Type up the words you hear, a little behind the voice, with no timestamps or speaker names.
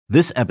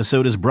This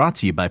episode is brought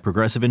to you by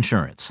Progressive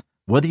Insurance.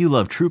 Whether you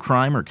love true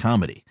crime or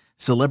comedy,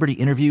 celebrity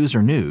interviews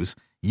or news,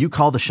 you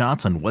call the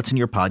shots on what's in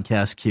your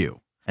podcast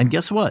queue. And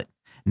guess what?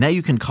 Now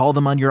you can call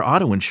them on your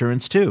auto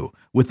insurance too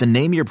with the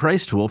Name Your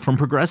Price tool from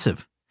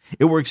Progressive.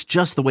 It works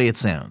just the way it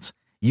sounds.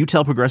 You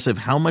tell Progressive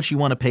how much you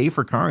want to pay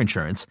for car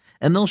insurance,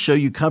 and they'll show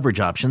you coverage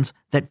options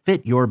that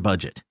fit your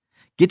budget.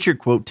 Get your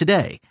quote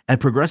today at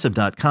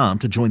Progressive.com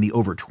to join the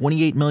over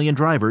 28 million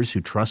drivers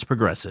who trust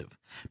Progressive.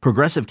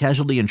 Progressive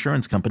Casualty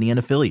Insurance Company and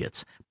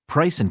Affiliates.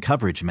 Price and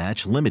coverage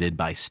match limited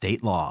by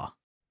state law.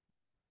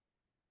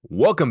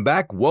 Welcome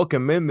back.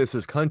 Welcome in. This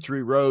is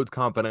Country Roads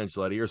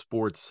Confidential at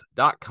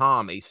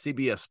earsports.com, a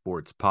CBS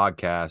Sports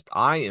podcast.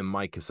 I am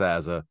Mike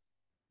Casazza,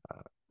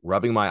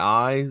 rubbing my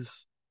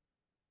eyes,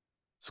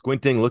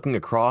 squinting, looking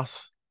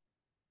across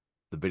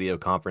the video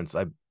conference.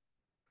 I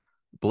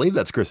believe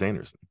that's Chris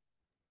Anderson.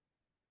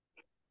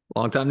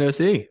 Long time no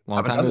see.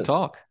 Long time no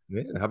talk.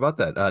 Yeah, how about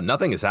that?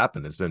 Nothing has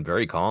happened. It's been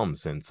very calm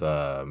since it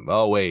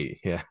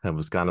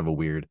was kind of a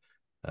weird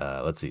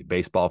let's see.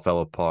 Baseball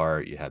fell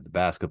apart. You had the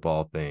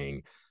basketball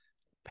thing.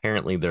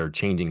 Apparently they're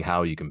changing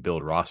how you can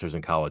build rosters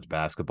in college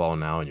basketball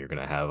now, and you're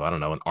gonna have,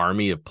 an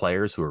army of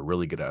players who are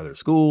really good at other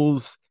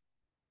schools.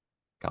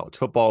 College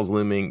football is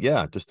looming.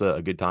 Yeah, just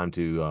a good time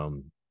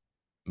to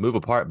move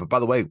apart. But by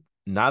the way,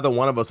 neither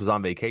one of us is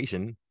on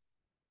vacation.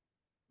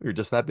 We're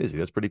just that busy.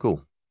 That's pretty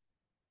cool.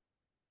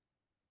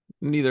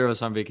 Neither of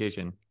us on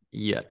vacation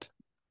yet,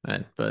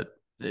 but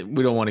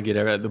we don't want to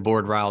get the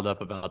board riled up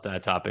about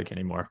that topic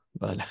anymore.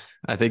 But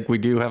I think we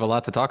do have a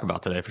lot to talk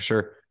about today for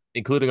sure,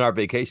 including our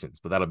vacations,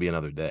 but that'll be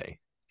another day.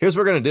 Here's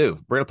what we're going to do.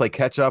 We're going to play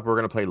catch up. We're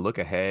going to play look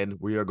ahead.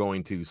 We are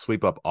going to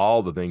sweep up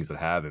all the things that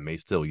have and may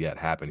still yet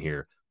happen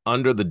here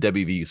under the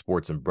WVU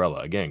sports umbrella.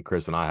 Again,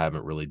 Chris and I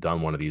haven't really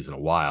done one of these in a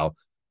while.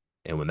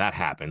 And when that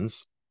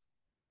happens,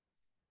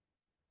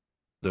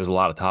 there's a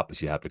lot of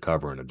topics you have to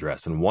cover and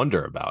address and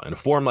wonder about. In a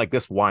forum like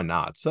this, why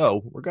not?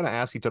 So we're going to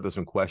ask each other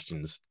some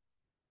questions.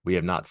 We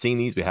have not seen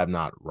these. We have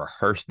not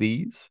rehearsed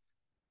these.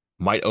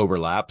 Might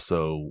overlap.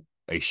 So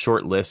a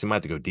short list, you might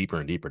have to go deeper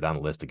and deeper down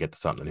the list to get to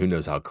something. Who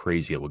knows how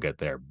crazy it will get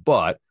there.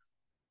 But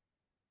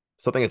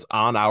something that's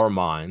on our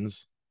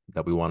minds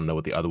that we want to know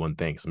what the other one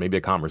thinks. Maybe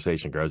a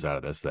conversation grows out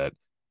of this that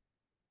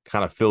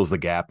kind of fills the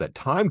gap that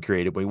time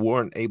created. We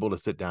weren't able to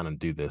sit down and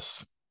do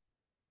this.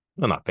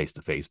 Well, not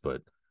face-to-face,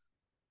 but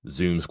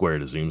Zoom square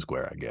to Zoom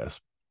square, I guess.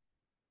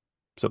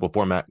 Simple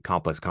format,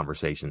 complex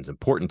conversations.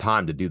 Important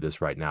time to do this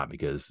right now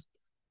because,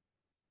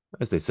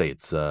 as they say,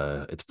 it's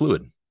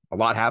fluid. A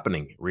lot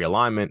happening.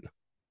 Realignment,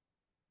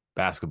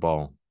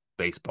 basketball,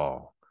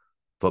 baseball,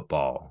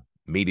 football,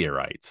 media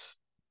rights.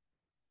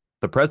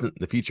 The present,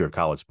 the future of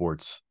college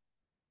sports.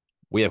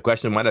 We have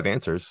questions, might have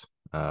answers.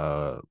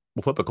 We'll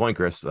flip a coin,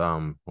 Chris.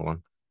 Hold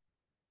on.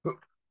 There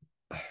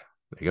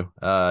you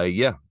go.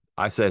 Yeah.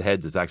 I said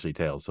heads, it's actually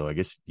tails. So I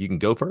guess you can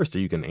go first or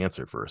you can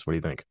answer first. What do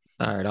you think?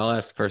 All right, I'll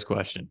ask the first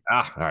question.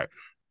 All right.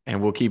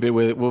 And we'll keep it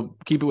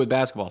with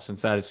basketball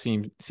since that is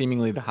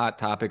seemingly the hot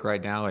topic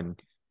right now. And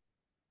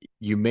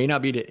you may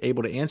not be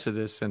able to answer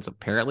this since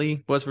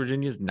apparently West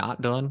Virginia's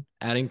not done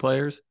adding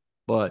players,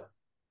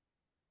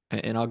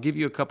 and I'll give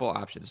you a couple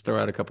options,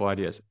 throw out a couple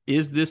ideas.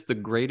 Is this the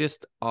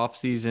greatest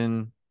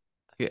offseason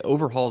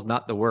overhaul's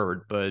not the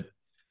word, but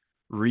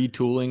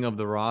retooling of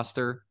the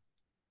roster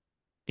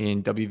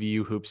in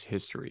WVU hoops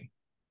history?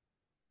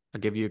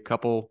 I'll give you a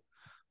couple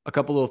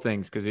little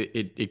things because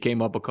it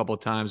came up a couple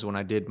of times when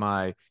I did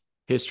my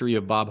history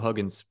of Bob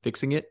Huggins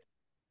fixing it,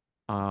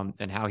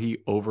 and how he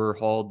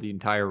overhauled the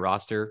entire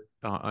roster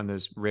on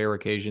those rare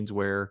occasions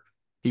where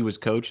he was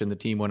coach and the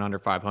team went under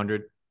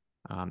 500.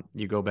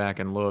 You go back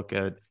and look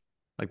at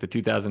like the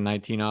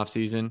 2019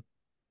 offseason.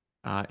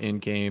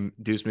 In came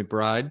Deuce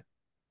McBride,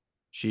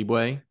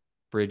 Shebue,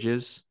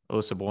 Bridges,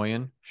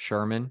 Osaboyan,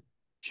 Sherman,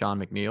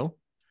 Sean McNeil.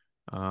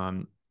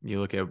 You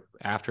look at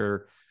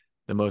after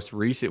the most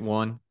recent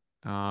one,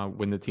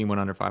 when the team went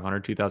under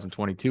 500,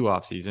 2022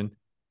 offseason,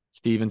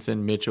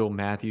 Stevenson, Mitchell,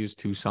 Matthews,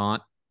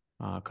 Toussaint,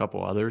 a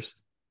couple others.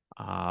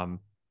 And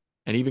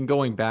even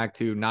going back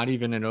to not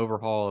even an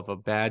overhaul of a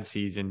bad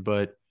season,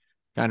 but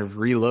kind of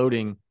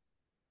reloading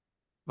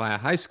via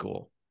high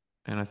school.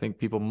 And I think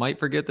people might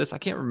forget this. I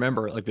can't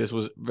remember. Like, this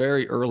was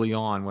very early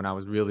on when I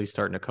was really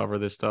starting to cover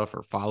this stuff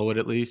or follow it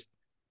at least.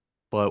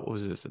 But what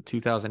was this, a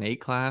 2008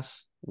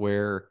 class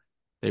where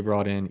they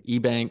brought in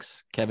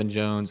Ebanks, Kevin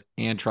Jones,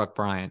 and Truck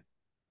Bryant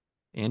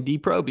and D.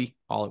 Proby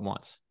all at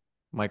once.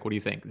 Mike, what do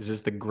you think? Is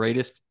this the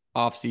greatest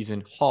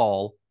offseason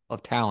haul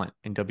of talent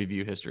in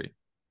WVU history?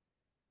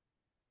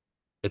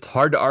 It's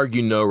hard to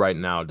argue no right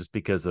now just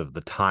because of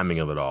the timing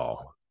of it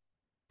all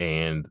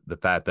and the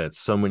fact that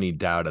so many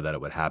doubted that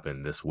it would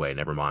happen this way,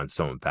 never mind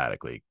so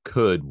emphatically.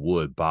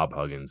 Would Bob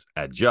Huggins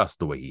adjust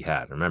the way he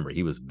had? Remember,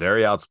 he was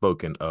very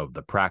outspoken of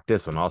the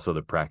practice and also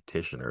the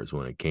practitioners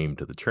when it came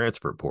to the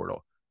transfer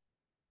portal.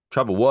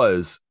 Trouble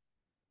was,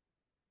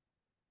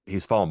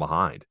 he's falling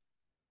behind.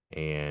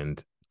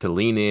 And to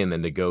lean in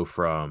and to go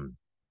from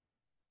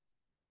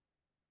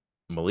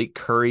Malik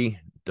Curry,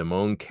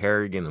 Damone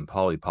Kerrigan, and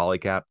Paulie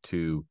Polycap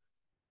to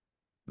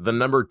the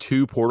number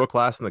 2 portal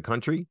class in the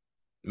country,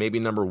 maybe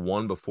number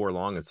 1 before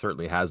long. It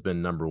certainly has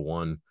been number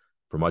 1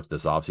 for much of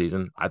this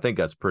offseason. I think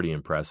that's pretty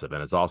impressive.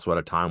 And it's also at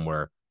a time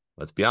where,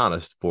 let's be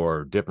honest,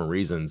 for different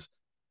reasons,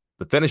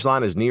 the finish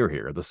line is near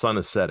here. The sun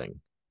is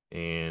setting,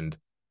 and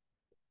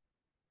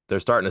they're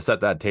starting to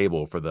set that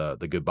table for the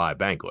goodbye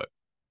banquet.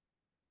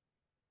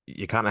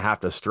 You kind of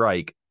have to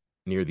strike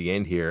near the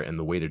end here, and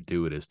the way to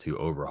do it is to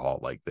overhaul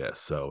like this.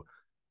 So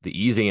the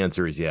easy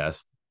answer is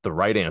yes. The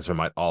right answer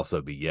might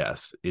also be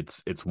yes.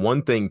 It's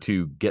one thing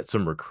to get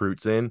some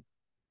recruits in,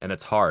 and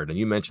it's hard. And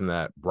you mentioned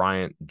that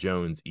Bryant,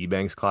 Jones,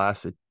 Ebanks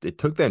class. It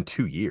took them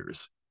 2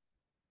 years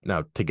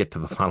now to get to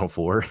the Final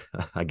Four.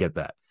 I get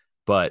that,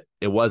 but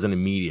it wasn't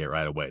immediate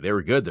right away. They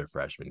were good their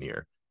freshman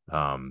year.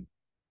 But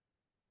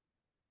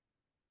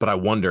I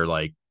wonder,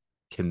 like,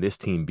 can this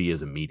team be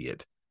as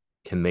immediate?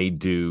 Can they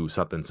do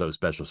something so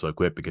special so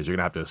quick? Because you're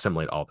gonna have to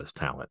assimilate all this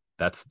talent.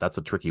 That's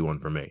a tricky one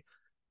for me.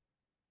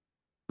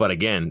 But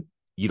again,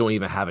 you don't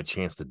even have a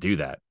chance to do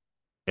that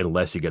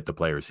unless you get the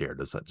players here.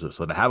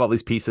 So to have all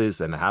these pieces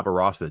and to have a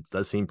roster that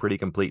does seem pretty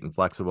complete and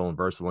flexible and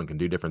versatile and can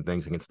do different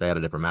things and can stay out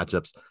of different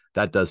matchups,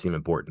 that does seem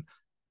important.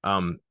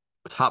 Top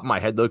of my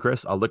head though,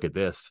 Chris, I'll look at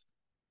this.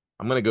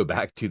 I'm going to go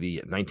back to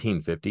the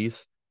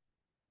 1950s.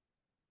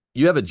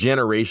 You have a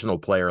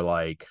generational player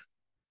like,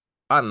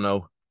 I don't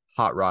know,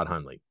 Hot Rod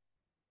Hundley,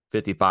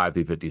 55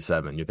 through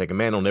 57. You're thinking,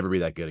 man, he'll never be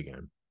that good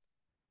again.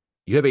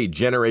 You have a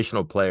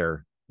generational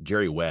player,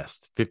 Jerry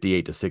West,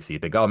 58 to 60. You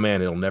think, oh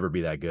man, it'll never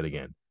be that good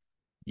again.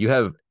 You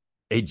have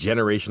a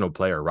generational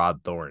player,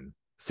 Rod Thorne,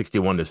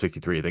 61 to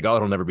 63. You think, oh,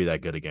 it'll never be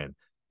that good again.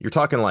 You're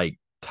talking like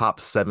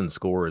top 7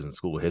 scorers in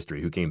school history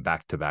who came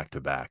back to back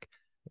to back.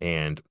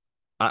 And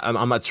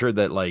I'm not sure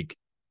that like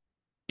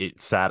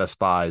it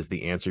satisfies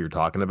the answer you're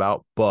talking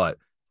about, but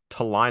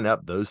to line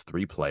up those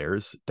 3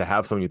 players, to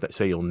have someone you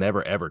say you'll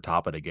never ever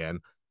top it again,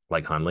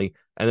 like Hundley,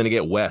 and then to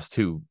get West,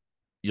 who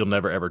you'll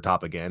never ever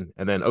top again,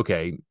 and then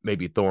okay,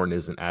 maybe Thorne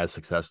isn't as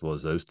successful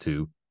as those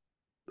two,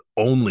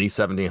 only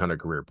 1,700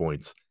 career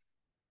points,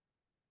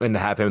 and to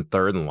have him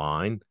third in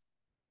line,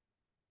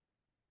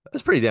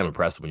 that's pretty damn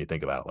impressive when you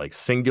think about it. Like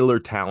singular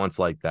talents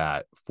like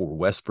that for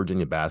West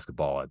Virginia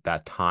basketball at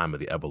that time of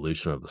the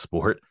evolution of the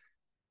sport,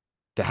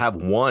 to have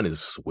one is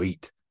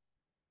sweet.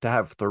 To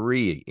have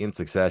 3 in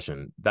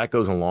succession, that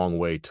goes a long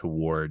way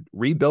toward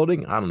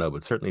rebuilding. I don't know,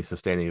 but certainly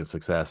sustaining the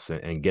success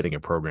and getting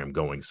a program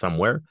going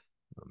somewhere.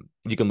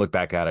 You can look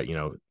back at it,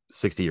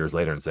 60 years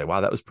later and say,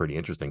 wow, that was pretty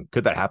interesting.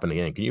 Could that happen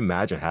again? Can you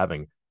imagine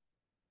having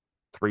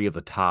 3 of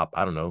the top,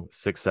 I don't know,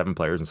 6, 7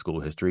 players in school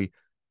history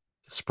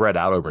spread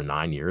out over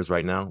 9 years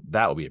right now?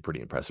 That would be a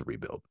pretty impressive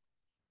rebuild.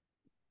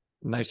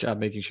 Nice job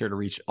making sure to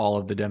reach all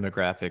of the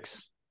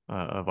demographics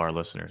of our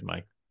listeners,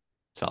 Mike.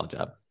 Solid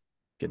job.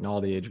 Getting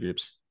all the age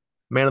groups.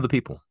 Man of the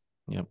people.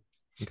 Yep.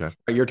 Okay. All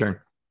right, your turn.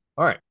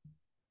 All right.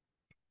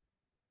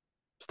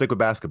 Stick with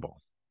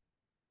basketball.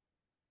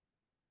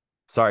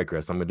 Sorry,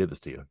 Chris, I'm going to do this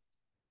to you.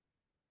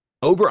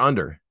 Over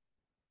under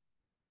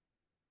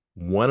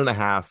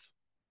 1.5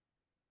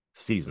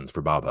 seasons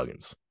for Bob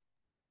Huggins.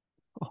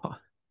 Oh,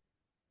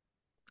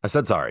 I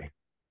said sorry.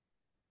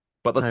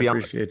 But let's be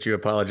honest. I appreciate you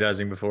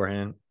apologizing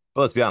beforehand.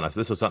 But let's be honest,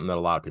 this is something that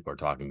a lot of people are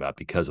talking about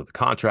because of the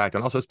contract,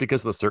 and also it's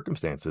because of the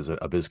circumstances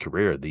of his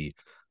career, the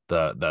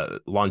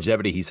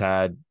longevity he's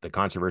had, the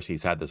controversy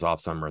he's had this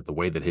off summer, the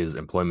way that his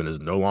employment is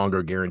no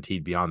longer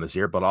guaranteed beyond this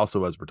year, but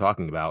also, as we're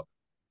talking about,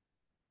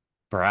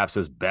 perhaps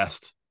his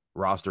best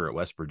roster at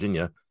West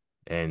Virginia,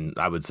 and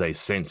I would say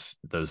since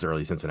those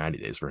early Cincinnati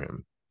days for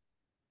him.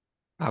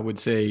 I would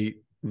say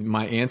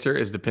my answer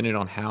is dependent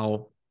on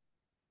how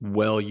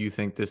well you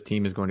think this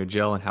team is going to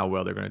gel and how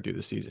well they're going to do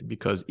this season.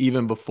 Because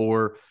even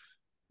before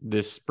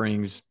this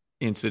spring's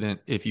incident,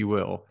 if you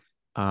will,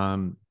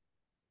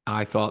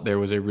 I thought there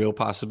was a real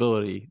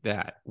possibility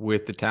that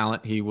with the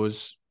talent he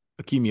was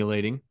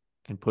accumulating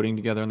and putting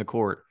together on the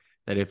court,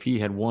 that if he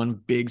had one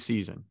big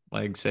season,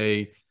 like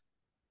say,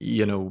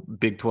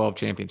 Big 12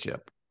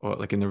 championship, or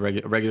like in the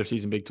regular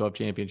season Big 12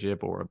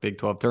 championship, or a Big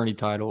 12 tourney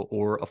title,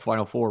 or a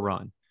Final Four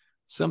run,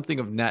 something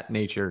of that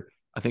nature,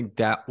 I think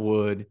that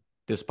would,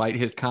 despite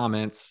his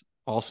comments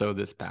also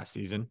this past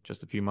season,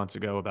 just a few months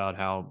ago, about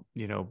how,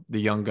 the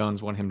young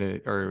guns want him to,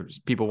 or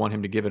people want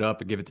him to give it up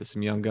and give it to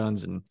some young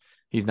guns, and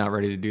he's not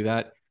ready to do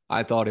that.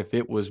 I thought if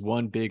it was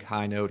one big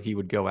high note, he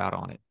would go out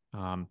on it.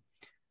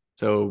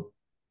 So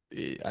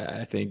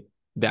I think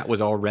that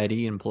was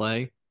already in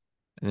play.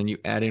 And then you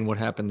add in what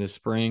happened this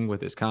spring with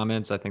his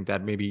comments. I think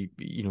that maybe,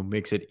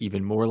 makes it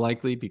even more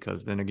likely,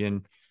 because then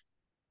again,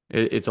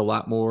 it's a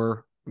lot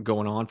more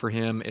going on for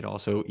him. It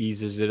also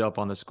eases it up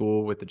on the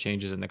school with the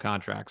changes in the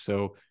contract.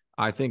 So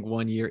I think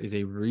 1 year is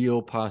a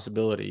real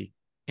possibility,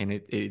 and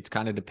it's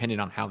kind of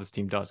dependent on how this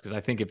team does. Because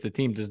I think if the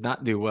team does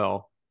not do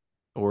well,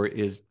 or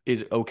is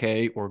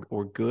okay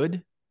or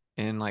good,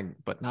 and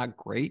but not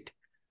great,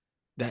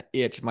 that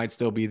itch might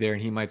still be there,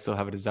 and he might still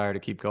have a desire to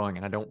keep going.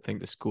 And I don't think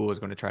the school is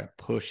going to try to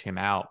push him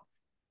out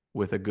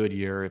with a good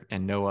year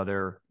and no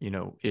other,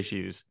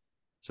 issues.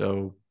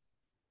 So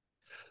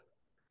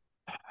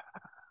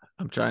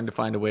I'm trying to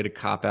find a way to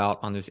cop out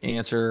on this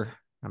answer.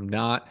 I'm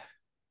not.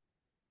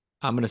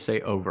 I'm going to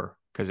say over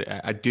because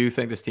I do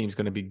think this team's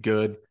going to be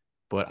good,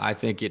 but I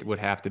think it would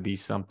have to be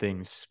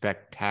something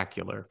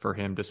spectacular for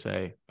him to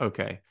say,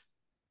 okay,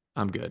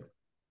 I'm good.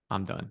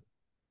 I'm done.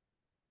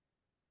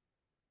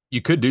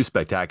 You could do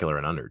spectacular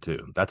and under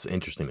too. That's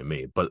interesting to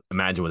me. But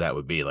imagine what that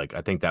would be. Like,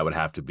 I think that would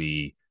have to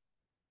be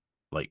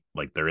like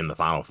they're in the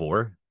Final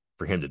Four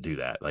for him to do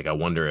that. Like, I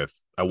wonder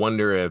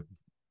if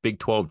Big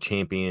 12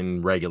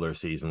 champion regular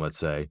season, let's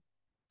say.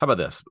 How about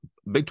this?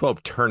 Big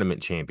 12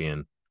 tournament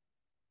champion,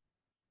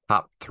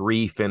 top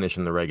 3 finish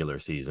in the regular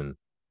season,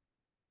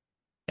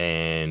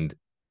 and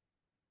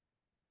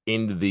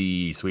into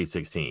the Sweet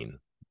 16.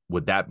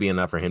 Would that be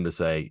enough for him to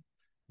say,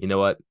 you know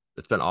what?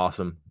 It's been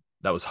awesome.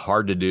 That was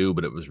hard to do,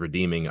 but it was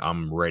redeeming.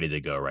 I'm ready to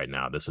go right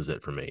now. This is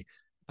it for me.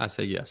 I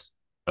say yes.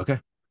 Okay.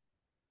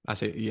 I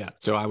say yeah.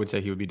 So I would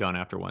say he would be done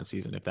after one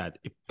season if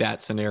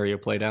that scenario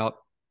played out.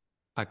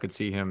 I could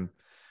see him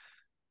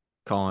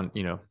calling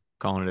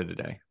it a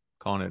day,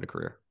 calling it a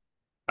career.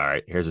 All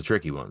right. Here's a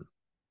tricky one.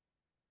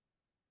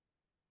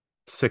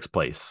 6th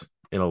place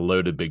in a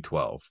loaded Big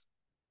 12.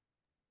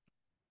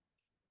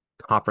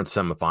 Conference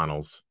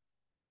semifinals.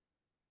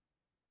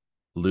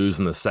 Lose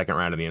in the second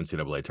round of the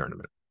NCAA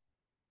tournament.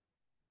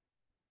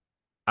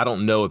 I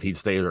don't know if he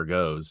stays or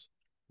goes.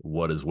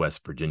 What does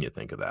West Virginia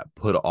think of that?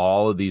 Put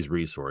all of these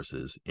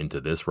resources into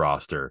this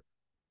roster,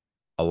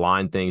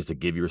 align things to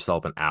give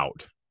yourself an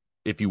out,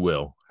 if you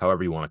will,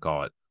 however you want to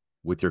call it,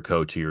 with your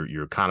coach who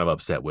you're kind of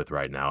upset with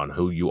right now and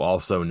who you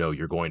also know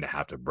you're going to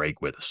have to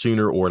break with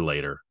sooner or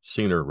later,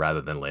 sooner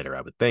rather than later,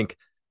 I would think.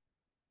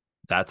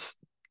 That's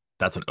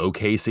an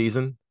okay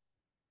season.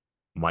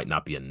 Might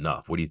not be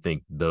enough. What do you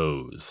think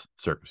those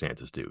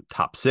circumstances do?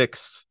 Top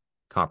 6,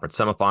 conference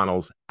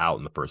semifinals, out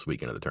in the first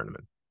weekend of the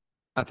tournament.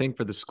 I think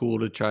for the school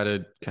to try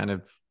to kind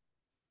of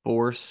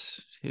force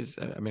his,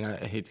 I mean,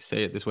 I hate to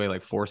say it this way,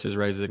 like force his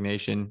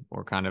resignation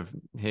or kind of,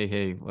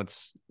 hey,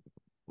 let's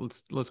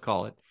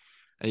call it.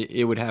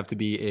 It would have to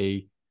be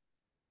a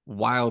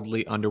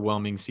wildly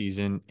underwhelming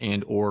season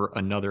and or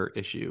another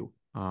issue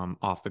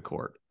off the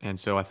court. And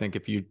so I think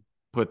if you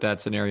put that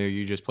scenario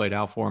you just played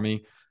out for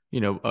me,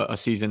 a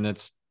season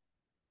that's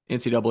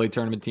NCAA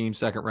tournament team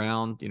second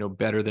round,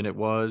 better than it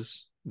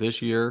was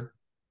this year,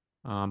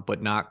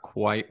 but not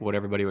quite what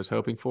everybody was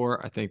hoping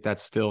for. I think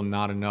that's still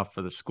not enough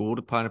for the school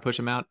to kind of push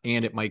him out,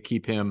 and it might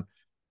keep him,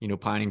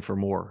 pining for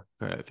more,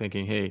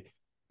 thinking, hey,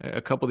 a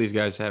couple of these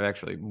guys have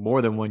actually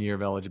more than 1 year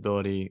of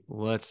eligibility.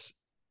 Let's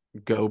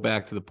go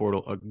back to the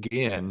portal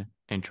again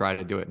and try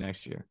to do it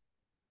next year.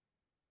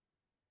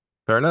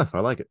 Fair enough. I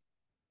like it.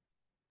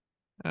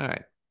 All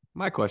right.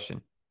 My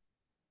question,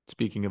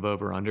 speaking of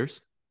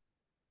over-unders,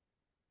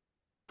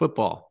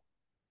 football.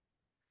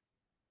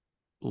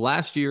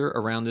 Last year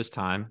around this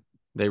time,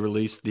 they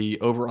released the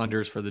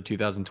over-unders for the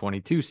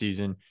 2022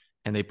 season,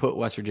 and they put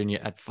West Virginia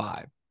at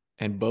 5.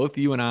 And both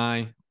you and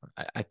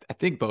I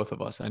think both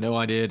of us, I know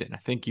I did, and I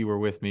think you were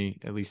with me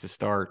at least to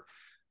start,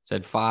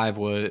 said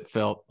 5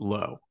 felt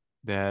low,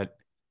 that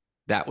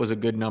was a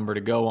good number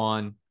to go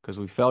on because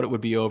we felt it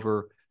would be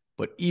over.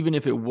 But even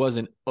if it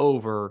wasn't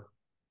over,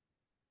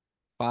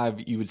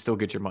 5, you would still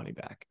get your money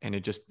back. And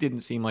it just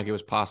didn't seem like it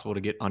was possible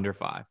to get under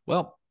 5.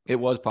 Well, it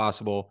was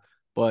possible,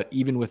 but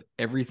even with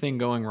everything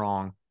going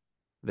wrong,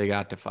 they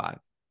got to 5.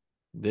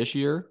 This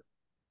year,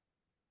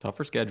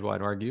 tougher schedule,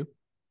 I'd argue,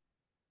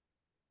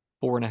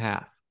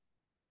 4.5.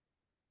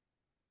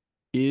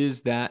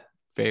 Is that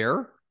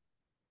fair?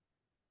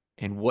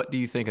 And what do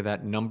you think of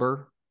that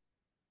number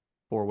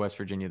for West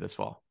Virginia this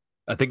fall?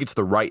 I think it's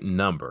the right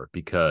number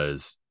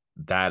because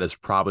that is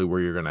probably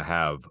where you're going to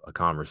have a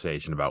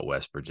conversation about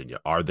West Virginia.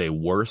 Are they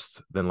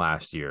worse than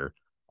last year?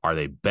 Are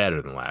they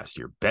better than last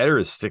year? Better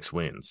is 6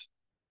 wins.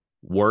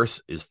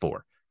 Worse is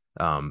 4.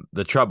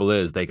 The trouble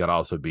is they could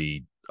also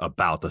be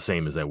about the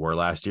same as they were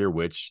last year,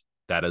 which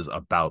that is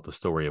about the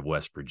story of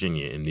West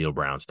Virginia in Neil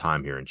Brown's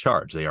time here in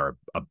charge. They are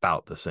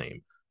about the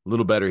same. A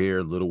little better here,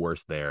 a little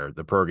worse there.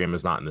 The program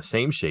is not in the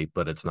same shape,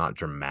 but it's not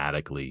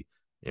dramatically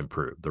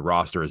improved. The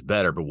roster is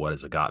better, but what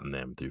has it gotten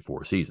them through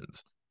 4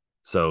 seasons?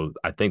 So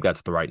I think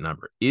that's the right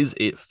number. Is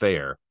it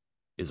fair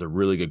is a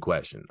really good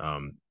question.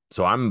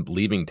 So I'm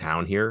leaving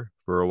town here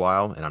for a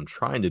while, and I'm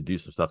trying to do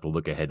some stuff to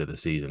look ahead to the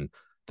season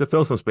to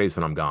fill some space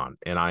when I'm gone.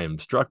 And I am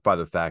struck by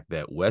the fact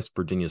that West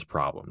Virginia's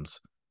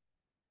problems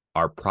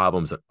are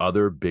problems that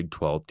other Big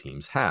 12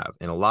 teams have.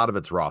 And a lot of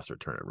it's roster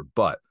turnover.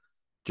 But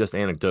just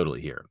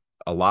anecdotally here,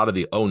 a lot of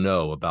the oh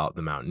no about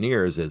the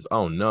Mountaineers is,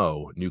 oh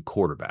no, new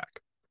quarterback.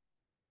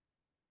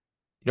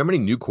 You know how many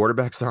new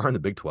quarterbacks there are in the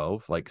Big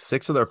 12? Like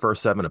 6 of their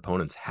first 7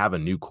 opponents have a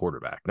new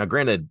quarterback. Now,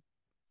 granted,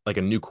 like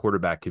a new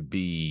quarterback could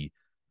be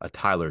a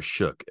Tyler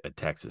Shook at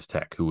Texas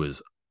Tech, who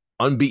was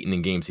unbeaten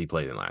in games he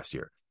played in last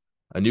year.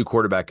 A new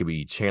quarterback could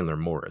be Chandler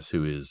Morris,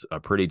 who is a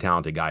pretty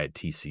talented guy at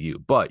TCU.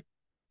 But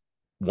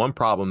one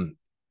problem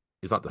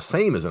is not the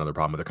same as another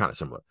problem, but they're kind of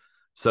similar.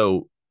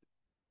 So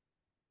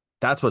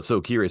that's what's so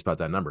curious about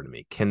that number to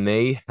me. Can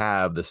they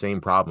have the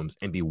same problems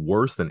and be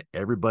worse than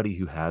everybody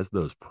who has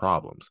those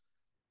problems?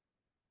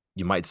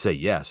 You might say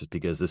yes, just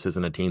because this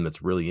isn't a team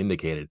that's really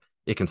indicated,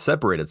 it can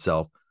separate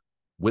itself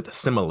with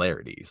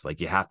similarities. Like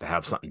you have to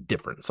have something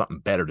different, something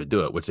better to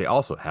do it, which they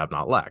also have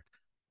not lacked.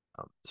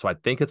 So I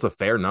think it's a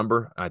fair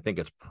number. I think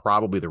it's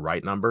probably the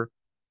right number.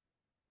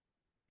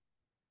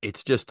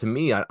 It's just, to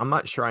me, I'm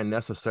not sure I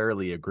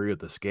necessarily agree with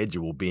the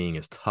schedule being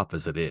as tough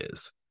as it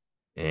is.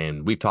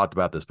 And we've talked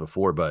about this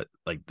before, but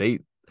like the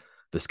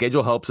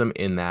schedule helps them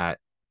in that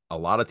a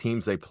lot of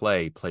teams they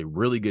play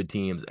really good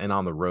teams and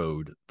on the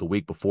road the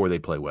week before they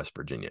play West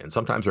Virginia. And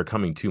sometimes they're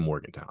coming to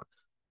Morgantown.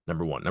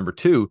 Number one. Number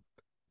two,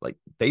 like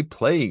they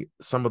play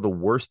some of the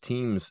worst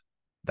teams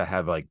that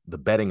have like the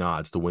betting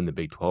odds to win the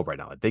Big 12 right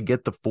now. Like they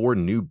get the 4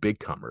 new big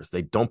comers.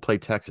 They don't play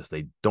Texas.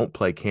 They don't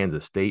play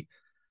Kansas State.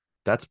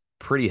 That's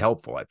pretty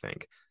helpful, I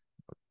think.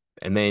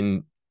 And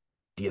then,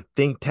 do you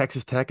think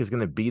Texas Tech is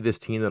going to be this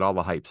team that all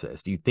the hype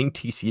says? Do you think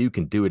TCU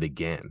can do it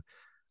again?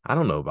 I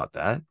don't know about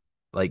that.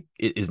 Like,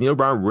 is Neil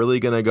Brown really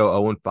going to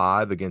go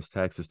 0-5 against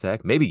Texas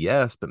Tech? Maybe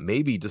yes, but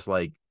maybe just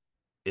like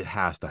it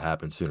has to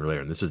happen sooner or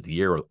later. And this is the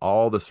year with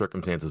all the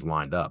circumstances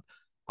lined up.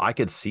 I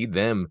could see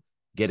them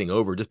getting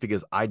over just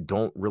because I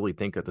don't really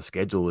think that the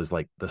schedule is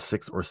like the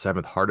 6th or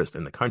 7th hardest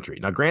in the country.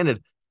 Now,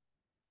 granted,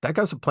 that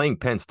guy's playing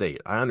Penn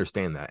State. I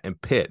understand that. And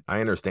Pitt,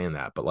 I understand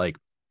that. But like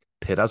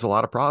Pitt has a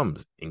lot of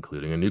problems,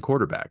 including a new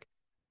quarterback.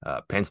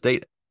 Penn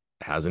State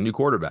has a new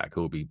quarterback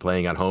who will be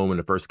playing at home in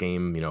the first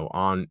game,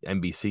 on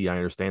NBC. I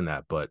understand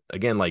that. But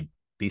again, like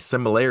these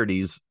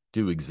similarities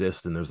do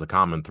exist and there's a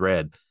common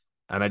thread.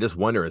 And I just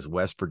wonder, is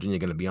West Virginia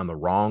going to be on the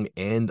wrong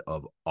end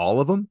of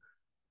all of them?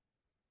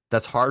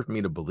 That's hard for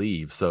me to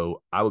believe.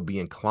 So I would be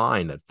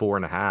inclined at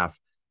 4.5.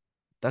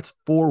 That's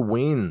 4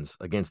 wins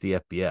against the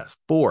FBS.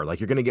 4, like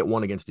you're going to get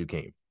 1 against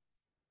Duquesne.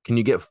 Can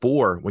you get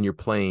 4 when you're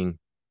playing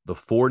the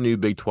 4 new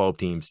Big 12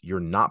 teams?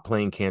 You're not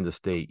playing Kansas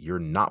State. You're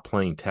not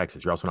playing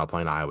Texas. You're also not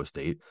playing Iowa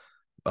State.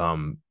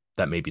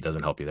 That maybe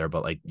doesn't help you there,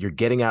 but like you're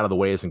getting out of the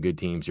way of some good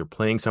teams. You're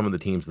playing some of the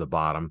teams at the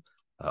bottom.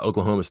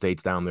 Oklahoma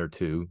State's down there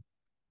too.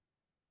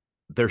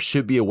 There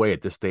should be a way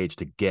at this stage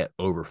to get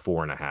over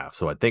 4.5.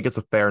 So I think it's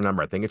a fair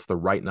number. I think it's the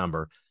right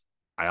number.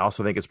 I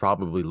also think it's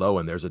probably low,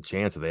 and there's a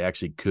chance that they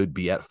actually could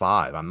be at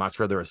 5. I'm not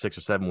sure they're a 6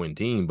 or 7 win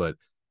team, but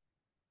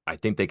I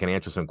think they can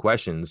answer some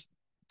questions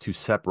to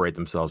separate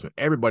themselves from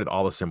everybody with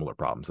all the similar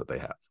problems that they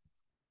have.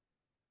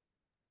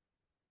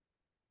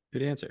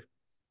 Good answer.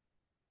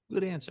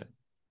 Good answer.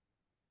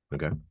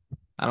 Okay.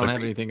 I don't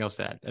have anything else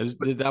to add.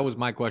 That was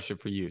my question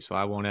for you, so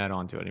I won't add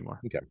on to it anymore.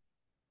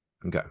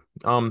 Okay.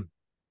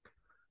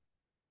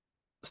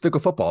 Stick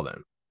with football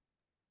then.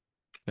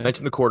 Okay.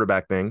 Mention the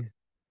quarterback thing.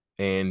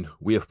 And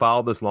we have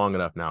followed this long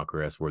enough now,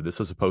 Chris, where this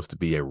is supposed to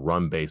be a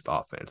run-based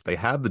offense. They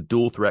have the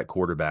dual threat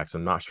quarterbacks.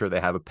 I'm not sure they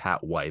have a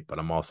Pat White, but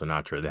I'm also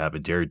not sure they have a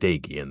Jared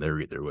Dagey in there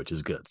either, which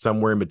is good.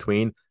 Somewhere in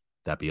between,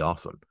 that'd be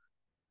awesome.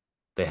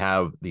 They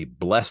have the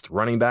blessed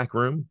running back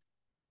room,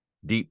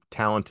 deep,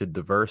 talented,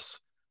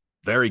 diverse,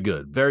 very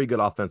good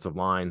offensive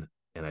line.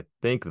 And I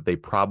think that they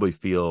probably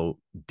feel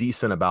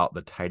decent about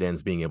the tight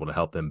ends being able to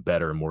help them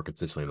better and more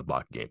consistently in the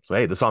blocking game. So,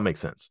 hey, this all makes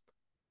sense.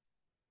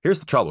 Here's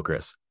the trouble,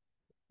 Chris.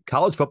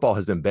 College football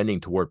has been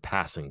bending toward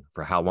passing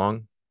for how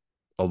long?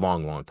 A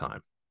long, long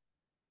time.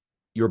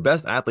 Your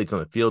best athletes on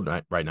the field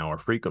right now are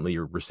frequently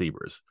your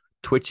receivers.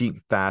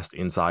 Twitchy, fast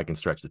inside, can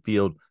stretch the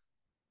field.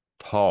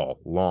 Tall,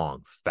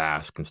 long,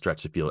 fast, can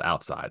stretch the field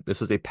outside.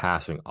 This is a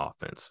passing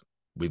offense.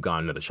 We've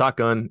gone into the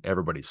shotgun.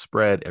 Everybody's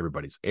spread.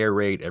 Everybody's air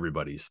raid.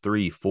 Everybody's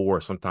 3,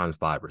 4, sometimes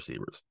 5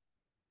 receivers.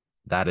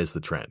 That is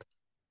the trend.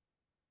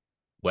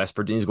 West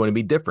Virginia is going to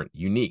be different,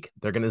 unique.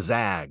 They're going to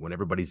zag when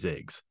everybody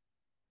zigs.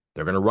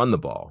 They're going to run the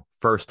ball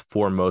first,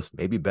 foremost,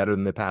 maybe better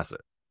than they pass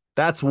it.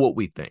 That's what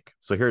we think.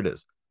 So here it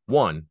is.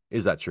 1,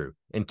 is that true?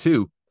 And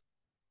 2,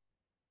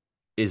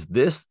 is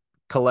this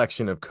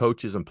collection of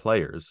coaches and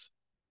players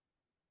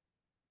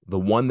the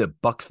one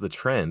that bucks the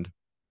trend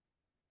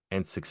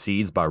and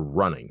succeeds by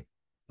running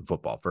the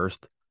football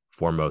first,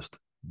 foremost,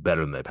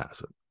 better than they pass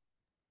it?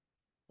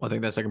 Well, I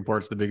think that second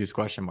part's the biggest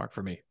question mark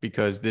for me,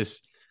 because this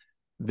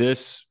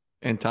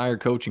entire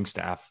coaching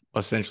staff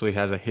essentially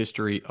has a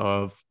history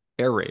of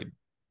air raid.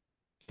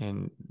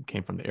 And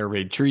came from the air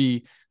raid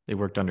tree. They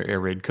worked under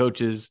air raid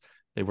coaches.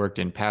 They worked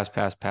in pass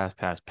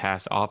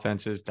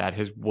offenses. That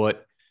is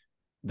what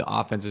the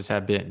offenses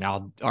have been.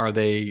 Now, are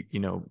they,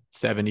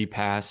 70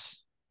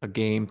 pass a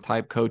game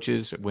type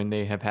coaches when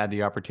they have had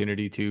the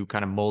opportunity to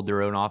kind of mold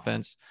their own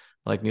offense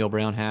like Neil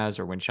Brown has,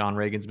 or when Sean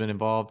Reagan's been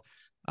involved?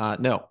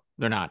 No,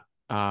 they're not.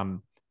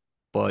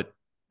 But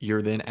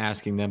you're then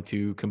asking them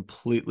to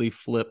completely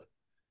flip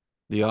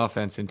the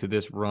offense into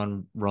this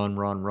run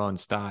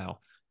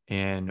style.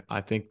 And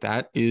I think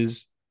that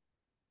is,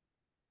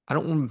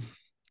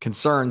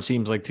 concern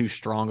seems like too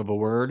strong of a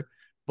word,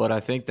 but I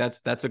think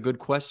that's a good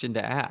question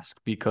to ask,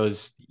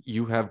 because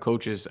you have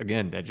coaches,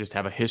 again, that just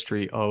have a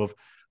history of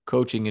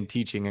coaching and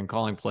teaching and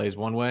calling plays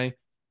one way.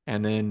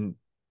 And then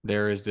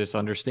there is this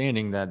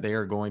understanding that they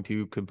are going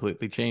to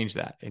completely change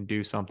that and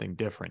do something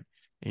different.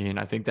 And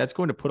I think that's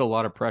going to put a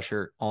lot of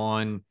pressure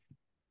on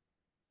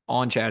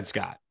Chad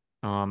Scott,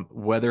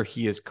 whether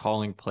he is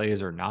calling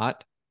plays or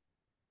not.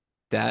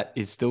 That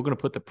is still going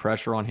to put the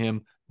pressure on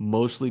him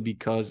mostly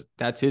because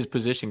that's his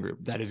position group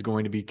that is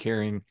going to be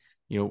carrying,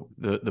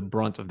 the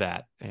brunt of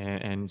that,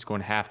 and it's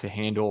going to have to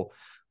handle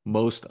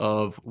most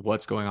of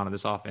what's going on in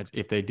this offense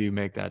if they do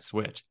make that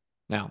switch.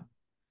 Now,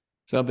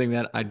 something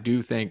that I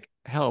do think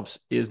helps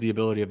is the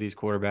ability of these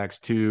quarterbacks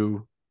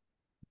to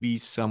be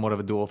somewhat of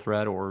a dual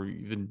threat, or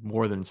even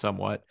more than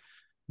somewhat,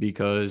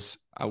 because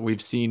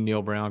we've seen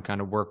Neil Brown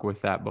kind of work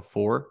with that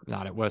before,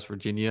 not at West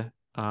Virginia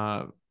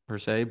per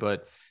se,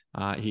 but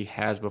he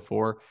has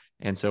before.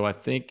 And so I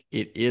think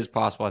it is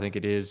possible. I think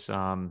it is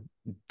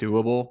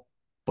doable,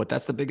 but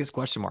that's the biggest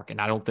question mark.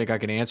 And I don't think I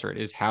can answer it,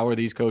 is how are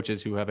these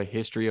coaches who have a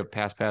history of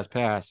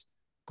pass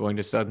going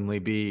to suddenly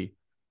be,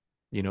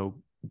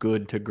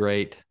 good to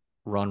great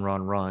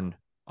run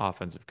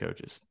offensive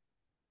coaches?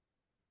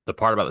 The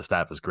part about the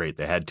staff is great.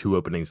 They had 2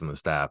 openings in the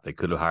staff. They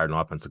could have hired an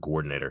offensive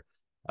coordinator.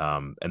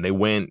 And they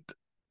went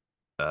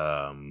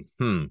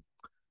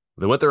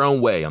they went their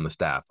own way on the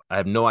staff. I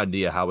have no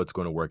idea how it's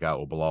going to work out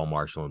with Bilal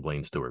Marshall and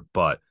Blaine Stewart,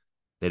 but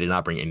they did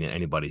not bring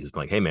anybody who's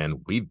like, hey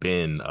man, we've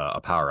been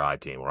a power I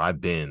team, or I've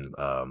been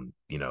a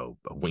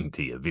wing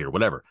tee, a veer,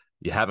 whatever.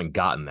 You haven't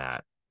gotten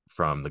that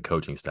from the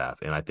coaching staff.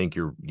 And I think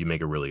you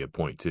make a really good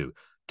point too,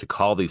 to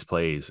call these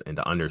plays and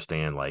to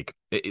understand, like,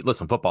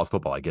 listen, football is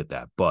football. I get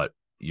that, but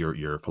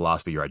your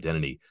philosophy, your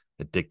identity,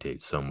 it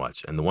dictates so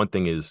much. And the one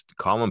thing is,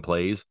 calling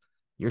plays,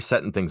 you're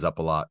setting things up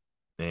a lot.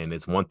 And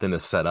it's one thing to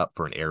set up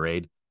for an air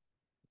raid,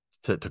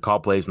 to call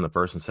plays in the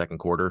first and second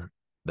quarter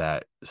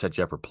that set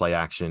you up for play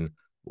action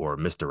or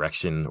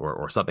misdirection,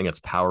 or something that's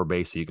power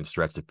based so you can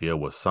stretch the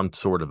field with some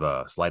sort of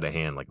a sleight of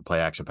hand, like a play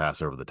action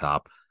pass over the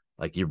top.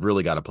 Like, you've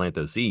really got to plant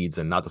those seeds,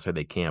 and not to say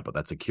they can't, but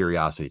that's a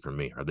curiosity for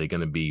me. Are they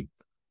going to be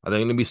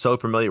so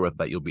familiar with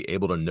that you'll be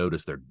able to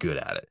notice they're good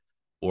at it?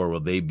 Or will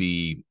they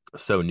be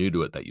so new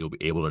to it that you'll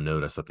be able to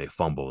notice that they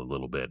fumble a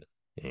little bit?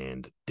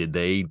 And did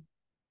they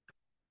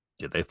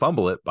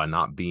fumble it by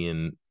not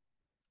being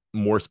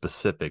more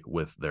specific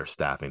with their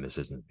staffing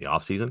decisions in the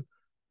offseason?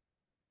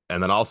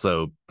 And then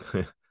also,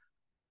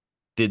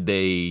 did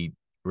they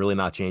really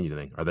not change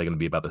anything? Are they going to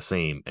be about the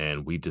same?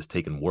 And we've just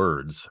taken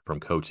words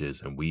from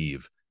coaches and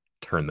we've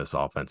turned this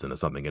offense into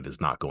something it is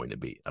not going to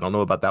be. I don't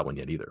know about that one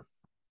yet either.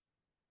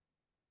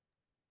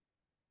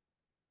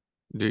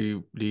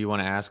 Do you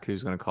want to ask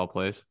who's going to call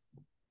plays?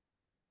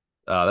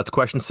 That's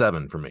question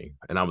 7 for me.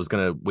 And I was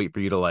going to wait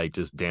for you to like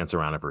just dance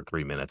around it for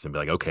 3 minutes and be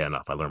like, okay,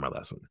 enough. I learned my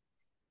lesson.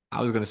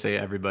 I was going to say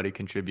everybody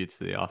contributes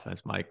to the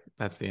offense, Mike.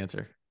 That's the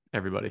answer.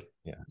 Everybody.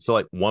 Yeah. So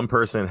like, one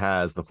person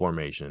has the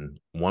formation,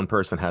 one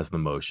person has the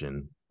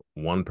motion,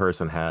 one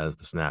person has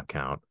the snap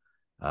count,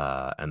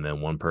 and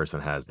then one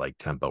person has like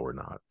tempo or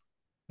not.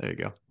 There you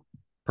go.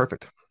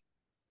 Perfect.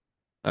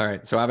 All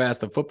right. So I've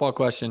asked a football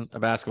question, a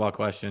basketball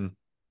question.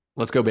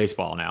 Let's go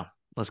baseball now.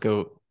 Let's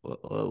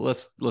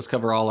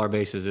cover all our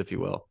bases, if you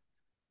will.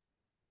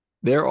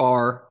 There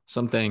are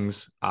some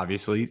things,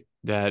 obviously,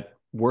 that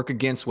work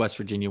against West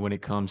Virginia when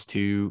it comes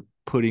to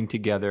putting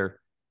together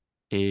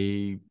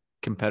a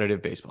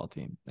competitive baseball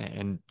team,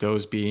 and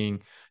those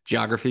being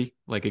geography.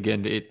 Like,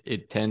 again,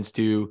 it tends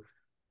to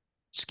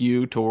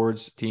skew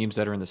towards teams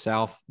that are in the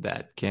South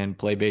that can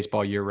play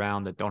baseball year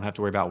round, that don't have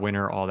to worry about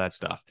winter, all that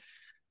stuff.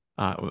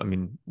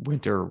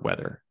 Winter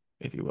weather,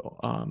 if you will.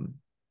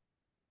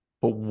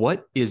 But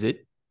what is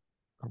it,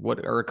 or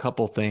what are a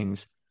couple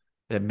things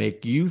that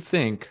make you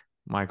think,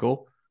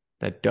 Michael,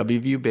 that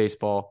WVU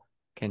baseball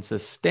can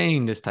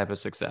sustain this type of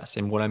success?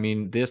 And what I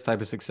mean, this type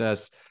of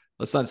success,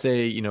 let's not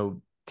say,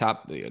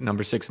 top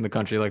number 6 in the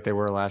country like they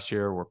were last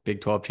year, or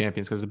Big 12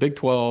 champions, because the Big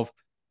 12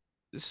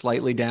 is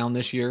slightly down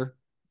this year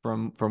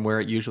from where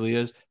it usually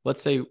is.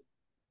 Let's say,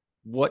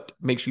 what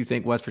makes you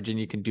think West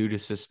Virginia can do to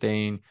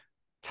sustain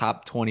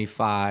top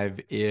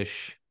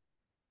 25-ish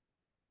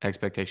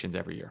expectations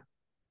every year?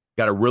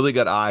 Got a really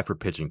good eye for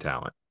pitching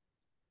talent.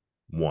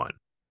 One,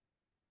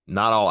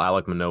 not all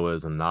Alek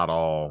Manoahs and not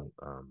all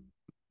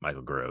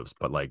Michael Groves,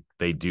 but like,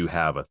 they do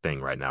have a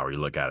thing right now where you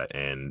look at it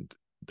and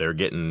they're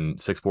getting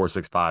 6'4",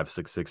 6'5",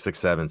 6'6",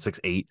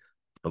 6'7", 6'8",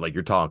 but like,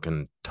 you're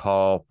talking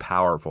tall,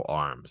 powerful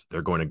arms.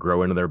 They're going to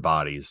grow into their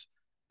bodies,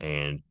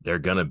 and they're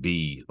going to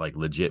be like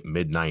legit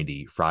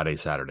mid-90 Friday,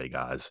 Saturday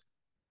guys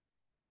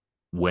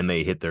when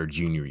they hit their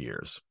junior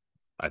years.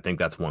 I think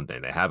that's one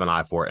thing. They have an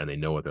eye for it and they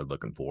know what they're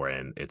looking for.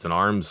 And it's an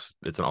arms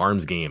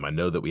game. I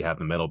know that we have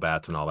the metal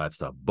bats and all that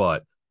stuff,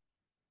 but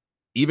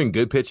even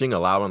good pitching,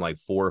 allowing like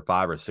 4 or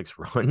 5 or 6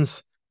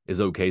 runs is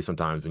okay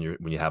sometimes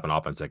when you have an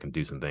offense that can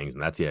do some things.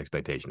 And that's the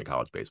expectation in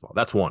college baseball.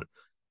 That's one.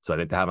 So I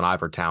think they have an eye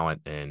for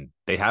talent, and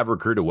they have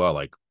recruited well.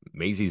 Like,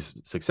 Maisie's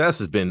success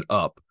has been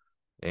up,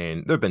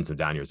 and there have been some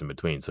down years in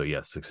between. So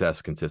yes,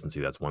 success,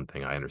 consistency, that's one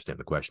thing. I understand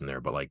the question there,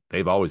 but like,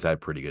 they've always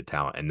had pretty good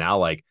talent. And now,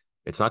 like,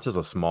 it's not just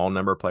a small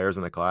number of players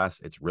in the class.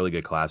 It's really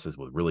good classes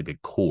with really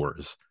good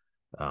cores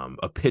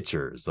of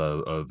pitchers,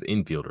 of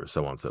infielders,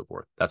 so on and so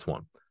forth. That's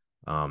one.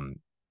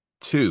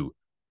 2,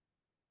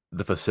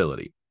 the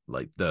facility.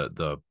 Like,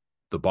 the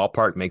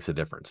ballpark makes a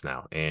difference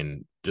now.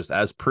 And just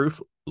as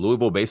proof,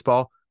 Louisville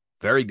baseball,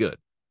 very good.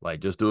 Like,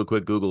 just do a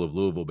quick Google of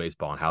Louisville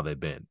baseball and how they've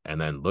been, and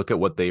then look at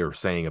what they are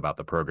saying about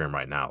the program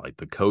right now. Like,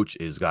 the coach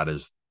has got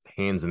his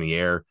hands in the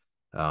air,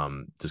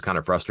 just kind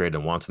of frustrated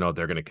and wants to know if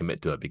they're going to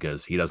commit to it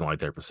because he doesn't like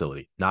their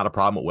facility. Not a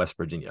problem with West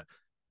Virginia.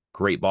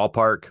 Great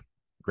ballpark,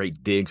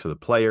 great digs for the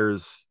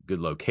players, good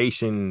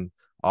location,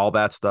 all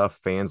that stuff.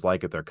 Fans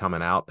like it. They're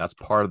coming out. That's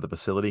part of the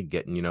facility,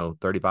 getting,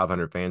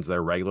 3,500 fans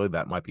there regularly.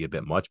 That might be a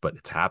bit much, but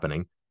it's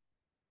happening.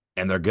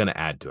 And they're going to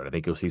add to it. I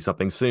think you'll see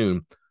something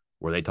soon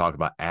where they talk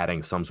about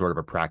adding some sort of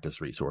a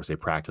practice resource, a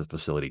practice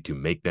facility to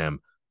make them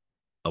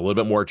a little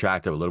bit more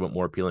attractive, a little bit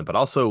more appealing, but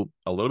also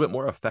a little bit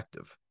more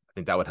effective. I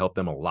think that would help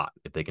them a lot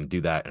if they can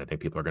do that. And I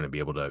think people are going to be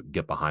able to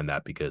get behind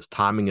that because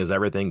timing is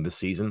everything this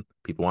season.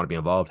 People want to be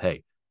involved.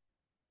 Hey,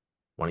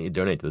 why don't you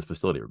donate to this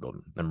facility we're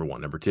building? Number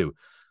one. Number two.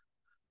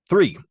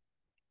 Three,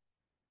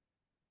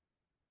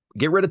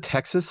 get rid of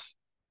Texas.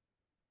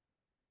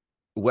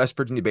 West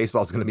Virginia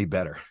baseball is going to be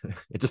better.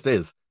 It just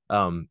is.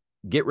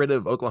 Get rid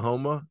of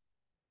Oklahoma.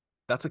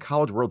 That's a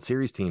College World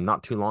Series team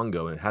not too long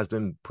ago, and it has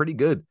been pretty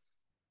good.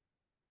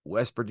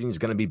 West Virginia is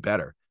going to be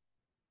better.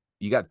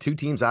 You got two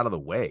teams out of the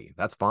way.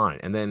 That's fine.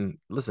 And then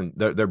listen,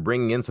 they're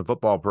bringing in some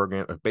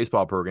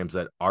baseball programs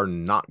that are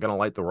not going to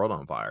light the world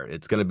on fire.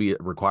 It's going to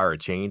require a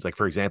change. Like,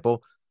 for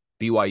example,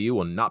 BYU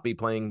will not be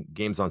playing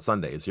games on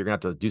Sundays. You're going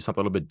to have to do something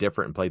a little bit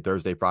different and play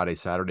Thursday, Friday,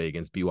 Saturday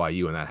against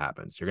BYU, and that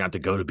happens. You're going to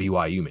have to go to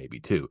BYU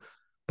maybe too.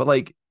 But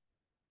like,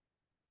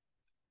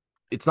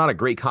 it's not a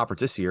great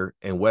conference this year,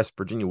 and West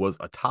Virginia was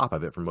atop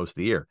of it for most of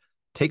the year.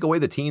 Take away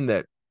the team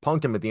that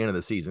punked him at the end of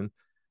the season.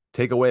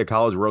 Take away a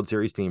College World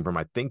Series team from,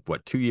 I think,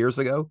 2 years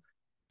ago?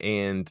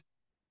 And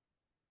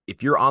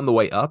if you're on the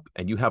way up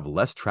and you have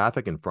less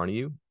traffic in front of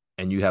you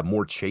and you have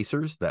more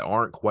chasers that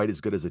aren't quite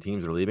as good as the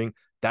teams that are leaving,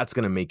 that's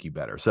going to make you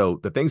better. So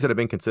the things that have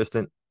been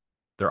consistent,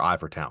 they're eye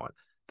for talent.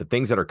 The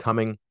things that are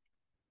coming,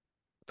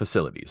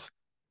 facilities.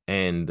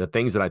 And the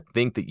things that I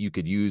think that you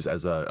could use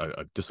as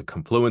just a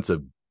confluence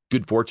of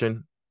good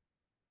fortune,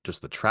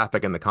 just the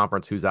traffic in the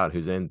conference, who's out,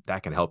 who's in,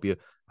 that can help you.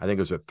 I think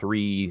those are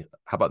three.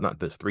 How about not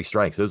this? 3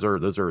 strikes. Those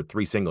are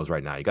 3 singles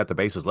right now. You got the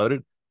bases loaded.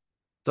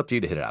 It's up to you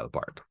to hit it out of the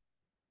park.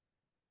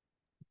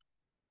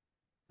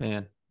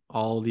 Man,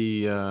 all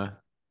the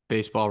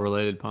baseball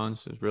related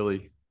puns is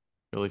really,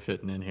 really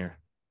fitting in here.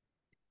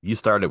 You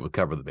started with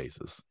cover the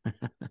bases.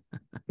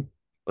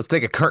 Let's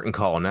take a curtain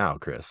call now,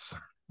 Chris.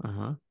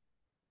 Uh-huh.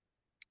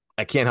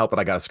 I can't help it.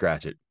 I got to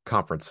scratch it.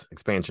 Conference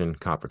expansion,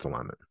 conference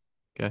alignment.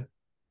 Okay.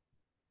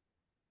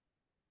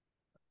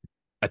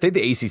 I think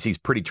the ACC is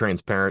pretty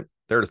transparent.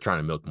 They're just trying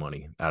to milk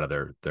money out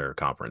of their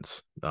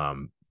conference.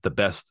 The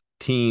best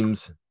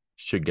teams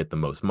should get the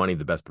most money.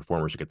 The best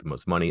performers should get the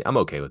most money. I'm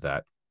okay with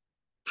that.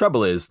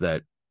 Trouble is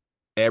that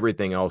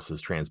everything else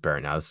is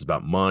transparent now. This is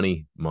about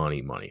money,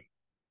 money, money.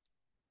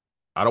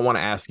 I don't want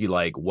to ask you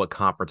like what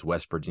conference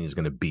West Virginia is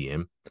going to be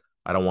in.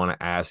 I don't want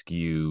to ask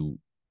you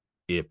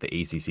if the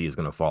ACC is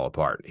going to fall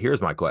apart.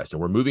 Here's my question.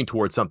 We're moving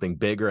towards something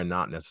bigger and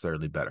not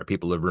necessarily better.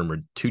 People have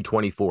rumored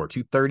 224,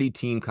 230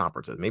 team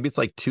conferences. Maybe it's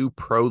like 2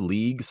 pro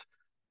leagues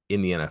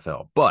in the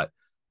NFL, but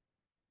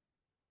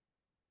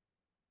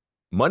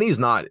money is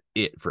not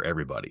it for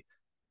everybody.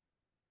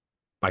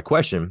 My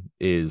question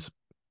is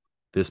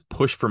this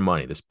push for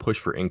money, this push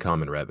for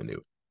income and revenue.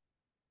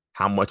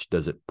 How much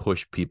does it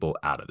push people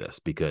out of this?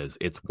 Because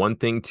it's one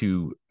thing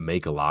to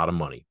make a lot of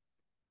money.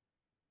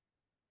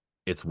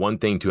 It's one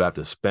thing to have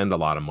to spend a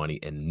lot of money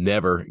and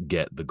never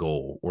get the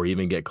goal or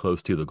even get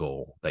close to the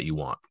goal that you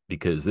want.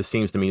 Because this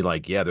seems to me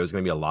like, yeah, there's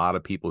going to be a lot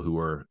of people who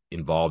are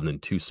involved in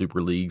 2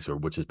 super leagues, or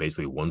which is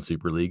basically 1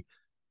 super league.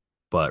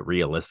 But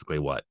realistically,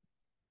 what,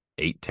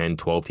 8, 10,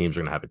 12 teams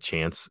are going to have a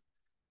chance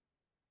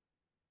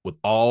with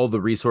all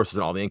the resources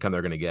and all the income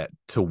they're going to get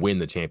to win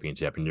the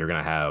championship. And you're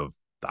going to have,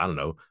 I don't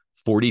know,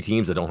 40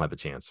 teams that don't have a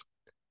chance.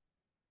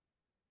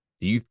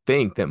 Do you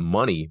think that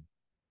money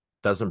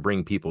doesn't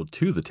bring people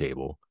to the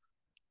table,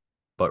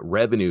 but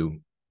revenue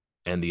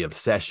and the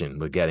obsession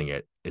with getting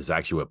it is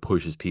actually what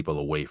pushes people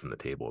away from the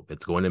table?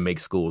 It's going to make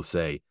schools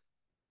say,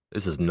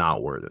 this is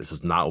not worth it. This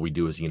is not what we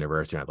do as a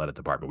university and athletic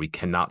department. We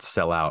cannot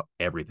sell out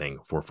everything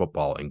for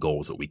football and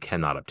goals that we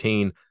cannot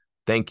obtain.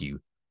 Thank you,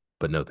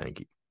 but no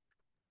thank you.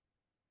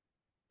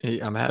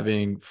 I'm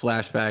having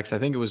flashbacks. I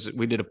think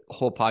we did a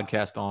whole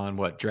podcast on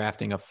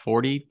drafting a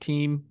 40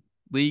 team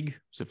league.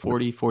 Was it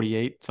 40,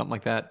 48, something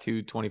like that,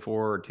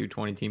 224 or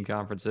 220 team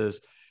conferences.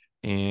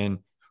 And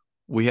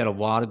we had a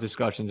lot of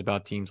discussions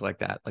about teams like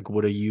that. Like,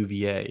 would a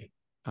UVA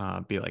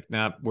be like,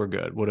 nah, we're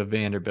good? Would a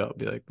Vanderbilt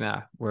be like,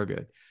 nah, we're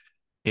good?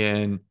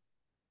 And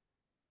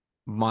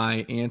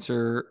my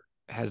answer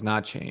has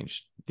not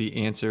changed.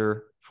 The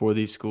answer for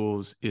these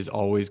schools is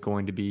always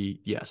going to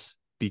be yes,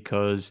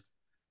 because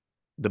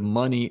the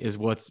money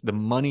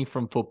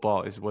from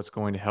football is what's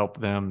going to help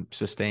them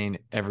sustain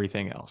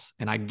everything else.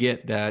 And I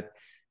get that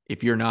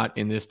if you're not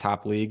in this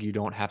top league, you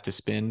don't have to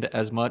spend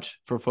as much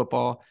for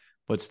football,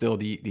 but still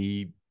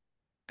the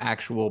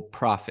actual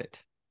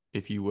profit,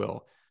 if you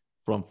will,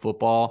 from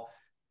football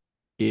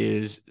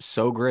is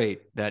so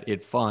great that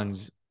it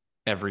funds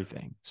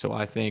everything. So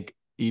I think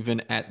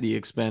even at the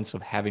expense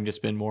of having to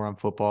spend more on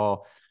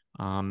football,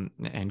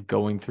 and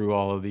going through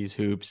all of these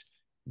hoops,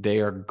 they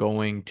are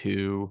going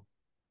to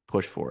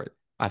push for it.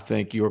 I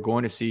think you're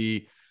going to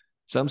see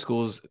some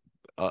schools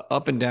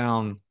up and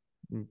down,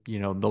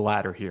 the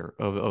ladder here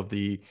of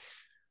the,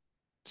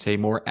 say,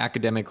 more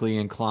academically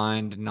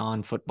inclined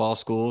non-football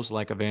schools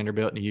like a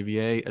Vanderbilt and a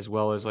UVA, as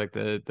well as like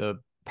the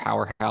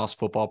powerhouse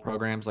football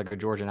programs like a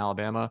Georgia and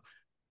Alabama.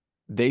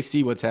 They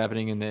see what's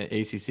happening in the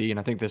ACC, and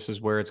I think this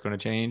is where it's going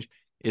to change,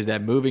 is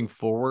that moving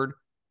forward,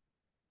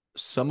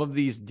 some of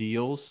these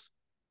deals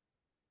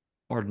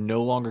are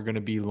no longer going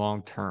to be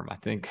long-term. I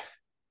think,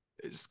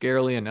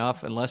 scarily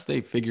enough, unless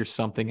they figure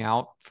something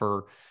out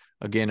for,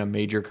 again, a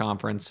major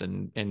conference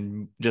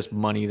and just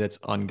money that's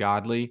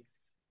ungodly,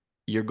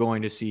 you're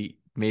going to see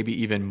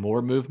maybe even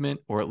more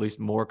movement, or at least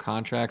more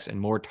contracts and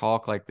more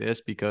talk like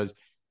this, because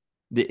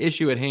the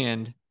issue at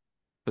hand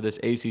for this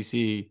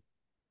ACC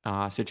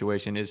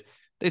situation is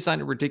they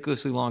signed a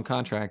ridiculously long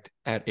contract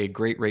at a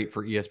great rate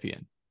for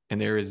ESPN. And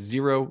there is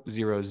zero,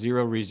 zero,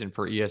 zero reason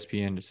for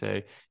ESPN to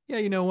say, yeah,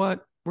 you know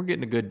what? We're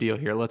getting a good deal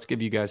here. Let's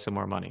give you guys some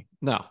more money.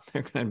 No,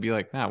 they're going to be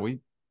like, no,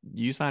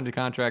 you signed a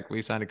contract.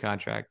 We signed a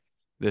contract.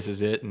 This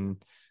is it. And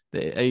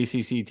the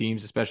ACC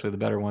teams, especially the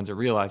better ones, are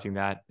realizing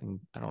that. And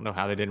I don't know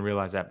how they didn't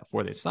realize that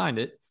before they signed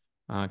it,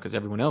 because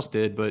everyone else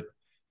did. But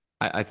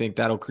I think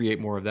that'll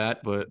create more of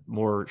that, but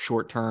more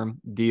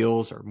short-term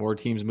deals, or more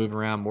teams moving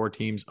around, more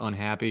teams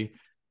unhappy.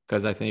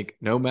 Because I think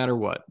no matter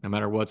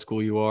what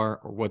school you are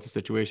or what the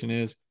situation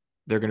is,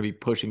 they're going to be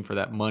pushing for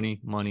that money,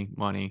 money,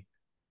 money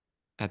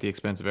at the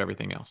expense of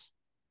everything else.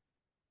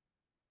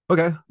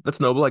 Okay, that's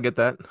noble. I get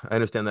that. I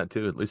understand that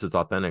too. At least it's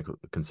authentic,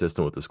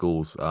 consistent with the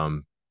schools.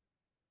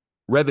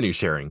 Revenue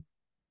sharing,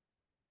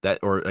 that,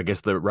 or I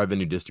guess the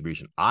revenue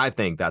distribution. I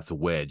think that's a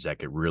wedge that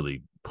could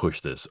really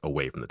push this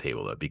away from the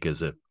table, though,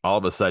 because if all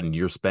of a sudden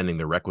you're spending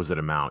the requisite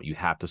amount, you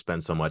have to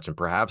spend so much, and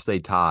perhaps they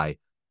tie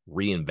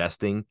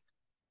reinvesting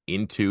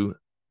into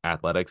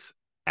athletics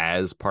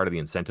as part of the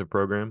incentive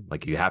program.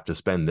 Like, you have to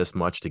spend this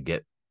much to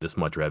get this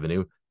much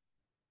revenue.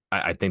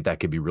 I think that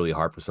could be really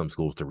hard for some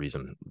schools to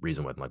reason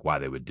with, like, why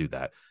they would do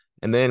that.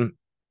 And then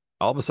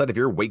all of a sudden, if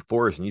you're Wake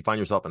Forest and you find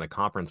yourself in a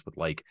conference with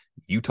like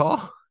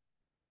Utah,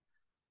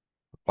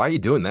 why are you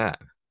doing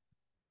that?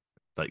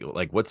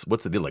 Like what's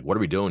the deal? Like, what are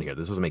we doing here?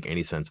 This doesn't make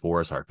any sense for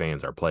us, our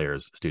fans, our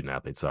players, student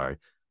athletes. Sorry.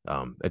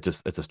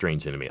 It's a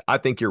strange thing to me. I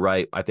think you're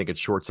right. I think it's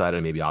short-sighted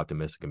and maybe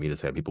optimistic of me to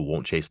say people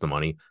won't chase the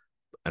money.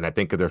 And I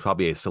think that there's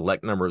probably a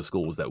select number of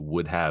schools that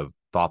would have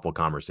thoughtful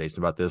conversations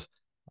about this.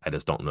 I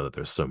just don't know that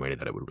there's so many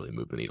that it would really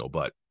move the needle.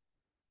 But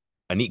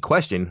a neat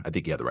question. I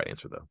think you have the right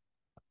answer, though.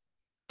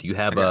 Do you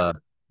have I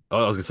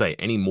was gonna say,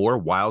 any more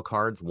wild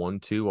cards? 1,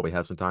 2, while we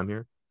have some time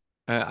here.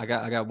 I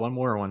got one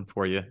more one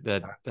for you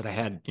that I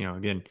had.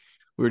 Again,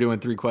 we were doing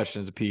 3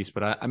 questions a piece,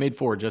 but I made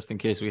 4 just in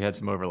case we had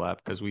some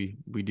overlap, because we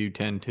do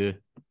tend to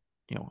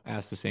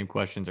ask the same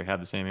questions or have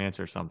the same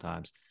answer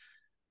sometimes.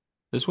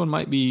 This one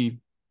might be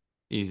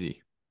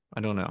easy. I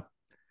don't know.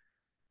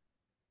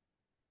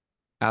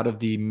 Out of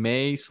the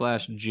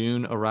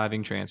May/June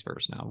arriving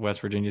transfers, now West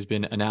Virginia's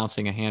been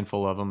announcing a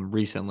handful of them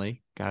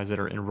recently, guys that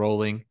are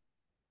enrolling.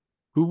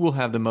 Who will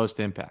have the most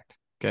impact?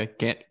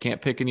 Okay,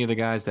 can't pick any of the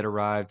guys that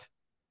arrived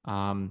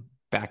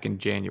back in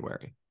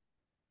January.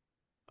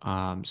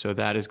 So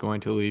that is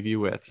going to leave you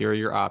with, here are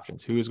your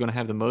options. Who is going to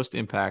have the most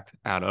impact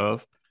out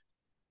of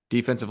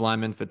defensive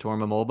lineman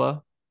Fatorma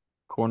Mulba,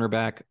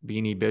 cornerback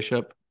Beanie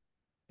Bishop,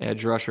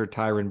 edge rusher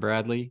Tyron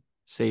Bradley,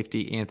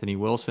 safety Anthony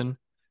Wilson,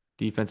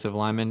 defensive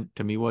lineman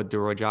Tamiwa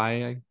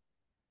Durajaye,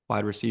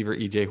 wide receiver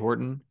EJ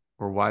Horton,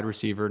 or wide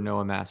receiver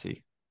Noah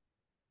Massey?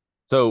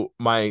 So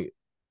my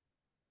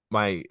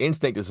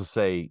instinct is to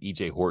say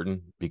EJ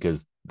Horton,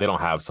 because they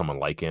don't have someone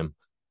like him,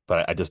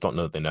 but I just don't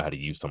know that they know how to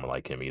use someone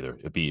like him either.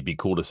 It'd be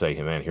cool to say,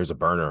 hey, man, here's a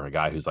burner, a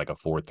guy who's like a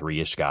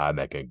 4.3-ish guy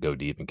that can go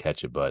deep and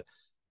catch it. But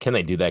can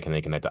they do that? Can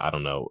they connect? I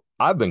don't know.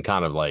 I've been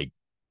kind of like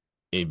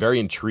very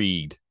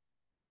intrigued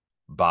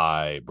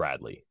by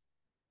Bradley.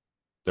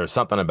 There's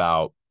something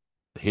about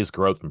his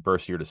growth from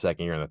first year to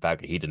second year, and the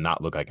fact that he did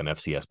not look like an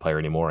FCS player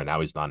anymore, and now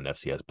he's not an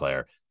FCS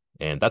player.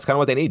 And that's kind of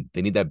what they need.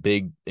 They need that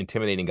big,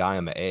 intimidating guy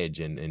on the edge,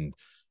 and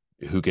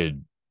who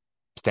could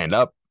stand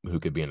up, who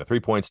could be in a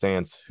 3-point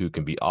stance, who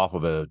can be off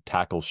of a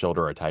tackle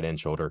shoulder or a tight end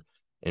shoulder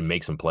and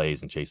make some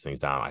plays and chase things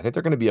down. I think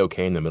they're going to be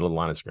okay in the middle of the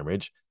line of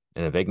scrimmage.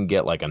 And if they can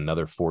get like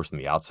another force on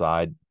the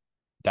outside,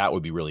 that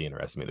would be really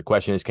interesting. The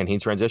question is, can he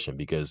transition?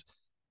 Because,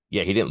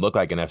 yeah, he didn't look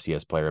like an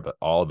FCS player, but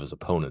all of his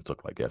opponents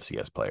look like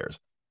FCS players.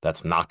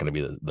 That's not going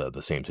to be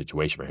the same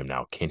situation for him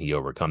now. Can he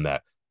overcome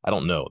that? I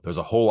don't know. There's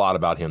a whole lot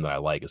about him that I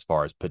like as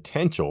far as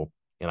potential.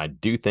 And I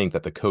do think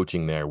that the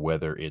coaching there,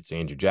 whether it's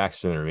Andrew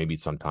Jackson or maybe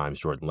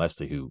sometimes Jordan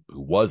Leslie, who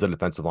was a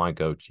defensive line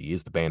coach, he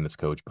is the bandits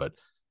coach, but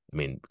I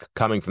mean,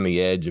 coming from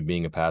the edge and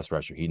being a pass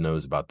rusher, he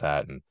knows about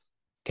that. And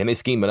can they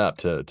scheme it up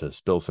to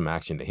spill some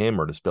action to him,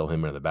 or to spill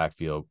him into the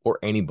backfield, or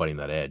anybody in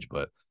that edge?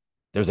 But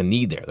there's a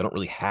need there. They don't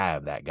really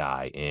have that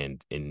guy,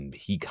 and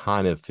he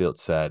kind of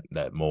fits that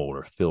mold,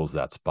 or fills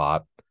that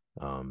spot.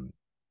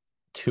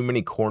 Too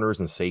many corners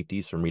and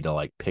safeties for me to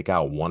like pick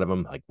out one of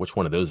them, like which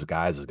one of those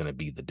guys is going to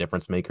be the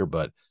difference maker.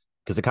 But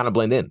because they kind of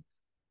blend in.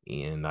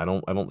 And I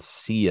don't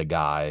see a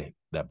guy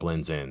that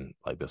blends in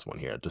like this one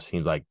here. It just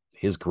seems like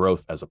his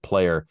growth as a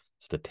player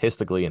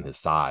statistically and his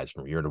size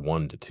from year to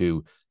 1 to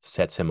 2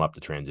 sets him up to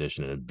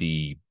transition and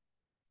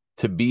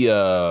to be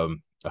a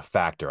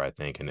factor, I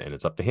think. And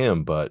it's up to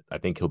him, but I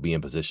think he'll be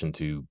in position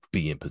to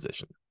be in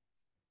position.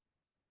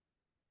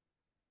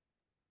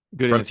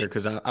 Good answer,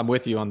 because I'm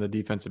with you on the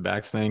defensive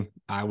backs thing.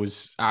 I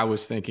was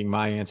thinking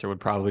my answer would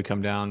probably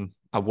come down.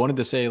 I wanted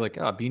to say like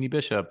Beanie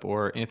Bishop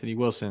or Anthony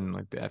Wilson.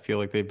 Like I feel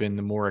like they've been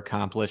the more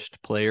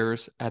accomplished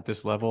players at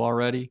this level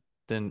already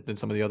than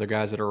some of the other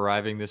guys that are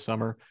arriving this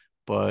summer.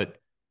 But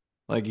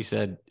like you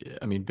said,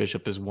 I mean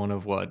Bishop is one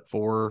of what,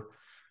 4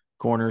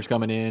 corners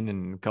coming in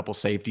and a couple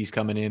safeties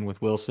coming in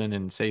with Wilson,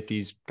 and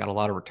safeties got a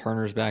lot of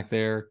returners back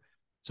there.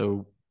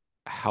 So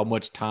how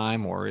much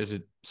time, or is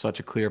it such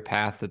a clear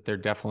path that they're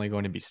definitely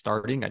going to be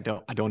starting? I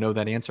don't know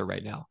that answer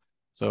right now.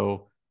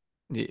 So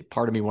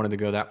part of me wanted to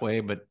go that way,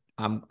 but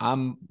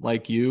I'm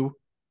like you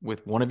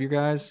with one of your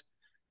guys.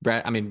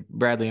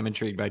 Bradley I'm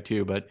intrigued by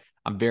too, but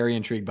I'm very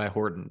intrigued by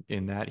Horton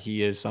in that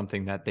he is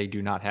something that they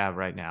do not have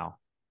right now.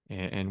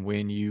 And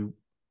when you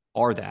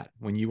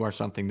when you are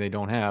something they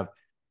don't have,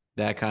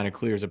 that kind of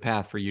clears a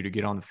path for you to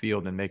get on the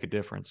field and make a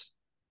difference.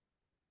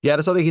 Yeah,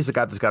 that's why I think he's a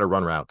guy that's got to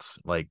run routes.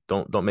 Like,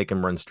 don't make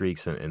him run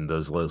streaks and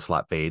those low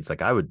slot fades.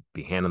 Like, I would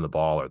be handing the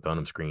ball or throwing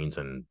him screens,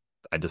 and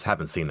I just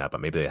haven't seen that. But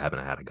maybe they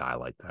haven't had a guy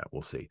like that.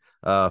 We'll see.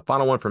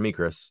 Final one for me,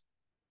 Chris.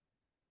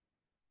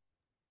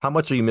 How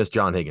much do you miss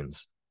John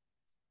Higgins?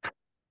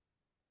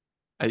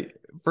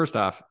 First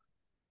off,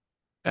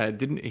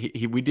 didn't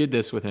he we did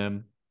this with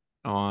him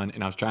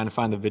and I was trying to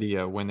find the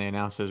video when they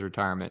announced his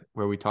retirement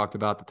where we talked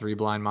about the 3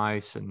 blind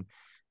mice, and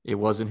it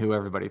wasn't who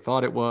everybody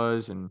thought it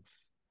was. And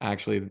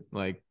actually,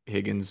 like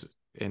Higgins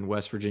and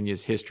West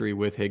Virginia's history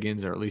with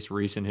Higgins, or at least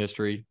recent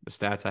history, the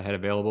stats I had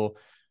available,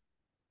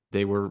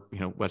 they were,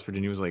 West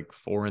Virginia was like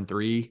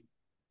 4-3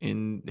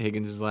 in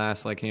Higgins's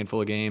last like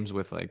handful of games,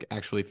 with like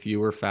actually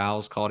fewer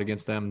fouls called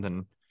against them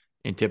than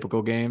in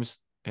typical games.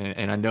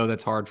 And I know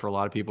that's hard for a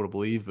lot of people to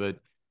believe, but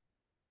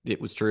it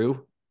was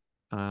true.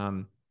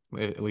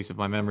 At least if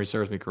my memory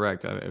serves me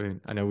correct.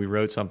 I know we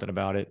wrote something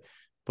about it,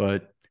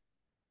 but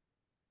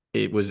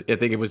I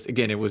think it was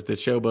the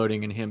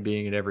showboating and him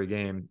being at every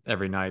game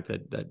every night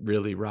that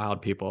really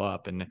riled people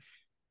up. And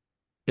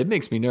it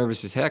makes me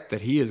nervous as heck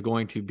that he is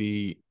going to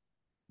be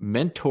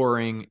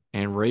mentoring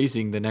and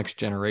raising the next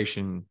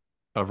generation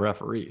of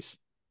referees.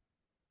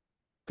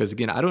 Because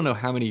again, I don't know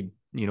how many,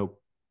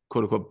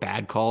 quote unquote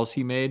bad calls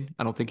he made.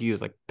 I don't think he was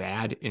like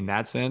bad in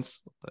that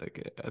sense.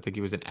 Like I think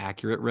he was an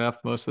accurate ref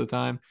most of the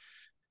time.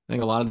 I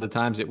think a lot of the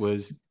times it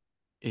was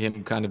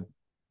him kind of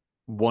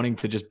wanting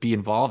to just be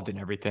involved in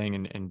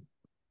everything. And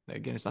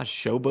again, it's not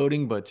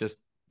showboating, but just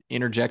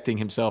interjecting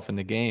himself in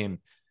the game.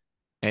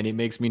 And it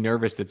makes me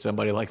nervous that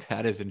somebody like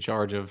that is in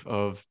charge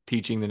of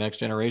teaching the next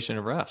generation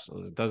of refs.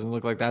 It doesn't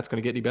look like that's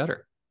going to get any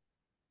better.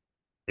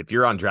 If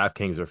you're on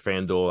DraftKings or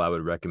FanDuel, I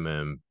would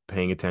recommend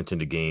paying attention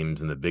to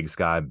games in the Big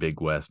Sky,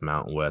 Big West,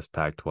 Mountain West,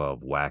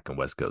 Pac-12, WAC, and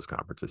West Coast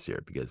Conference this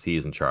year, because he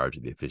is in charge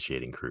of the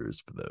officiating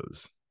crews for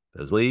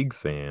those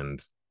leagues,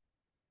 and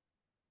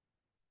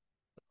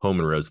home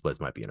and road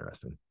splits might be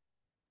interesting.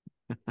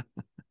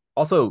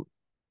 Also,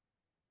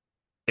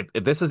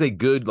 if this is a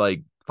good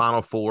like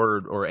Final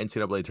Four or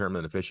NCAA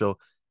tournament official,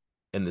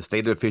 and the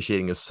state of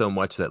officiating is so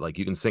much that like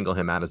you can single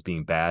him out as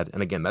being bad,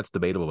 and again, that's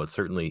debatable, but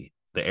certainly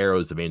the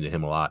arrows have aimed at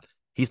him a lot.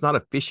 He's not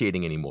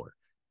officiating anymore.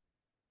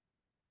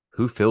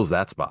 Who fills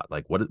that spot?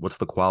 Like, what's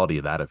the quality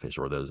of that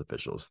official or those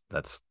officials?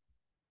 That's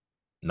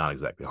not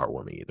exactly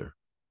heartwarming either.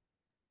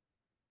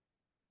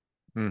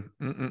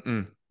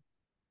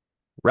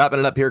 Wrapping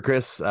it up here,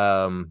 Chris.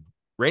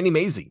 Randy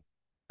Mazey,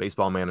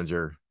 baseball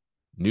manager,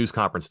 news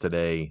conference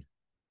today.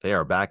 They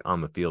are back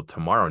on the field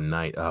tomorrow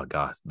night. Oh,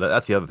 gosh.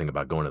 That's the other thing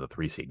about going to the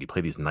 3 seed. You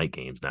play these night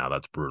games now.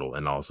 That's brutal.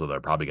 And also, they're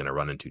probably going to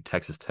run into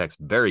Texas Tech's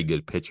very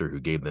good pitcher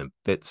who gave them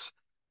fits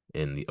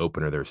in the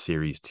opener of their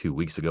series 2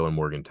 weeks ago in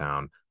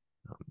Morgantown.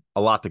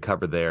 A lot to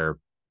cover there.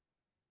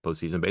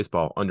 Postseason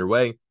baseball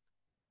underway.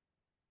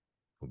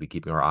 We'll be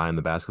keeping our eye on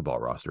the basketball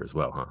roster as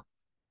well, huh?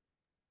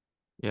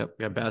 Yep,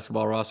 we got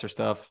basketball roster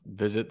stuff.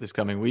 Visit this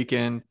coming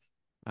weekend.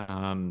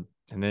 And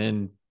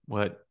then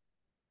what?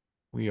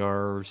 We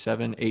are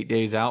 7-8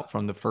 days out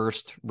from the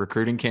first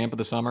recruiting camp of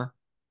the summer.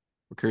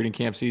 Recruiting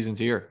camp season's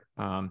here.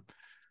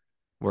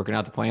 Working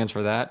out the plans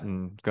for that,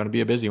 and it's going to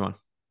be a busy one.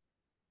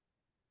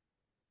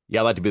 Yeah,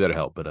 I'd like to be there to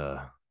help, but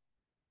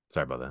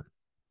sorry about that.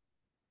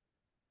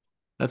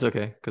 That's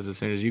okay, because as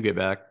soon as you get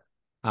back,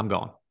 I'm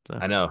gone. So.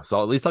 I know.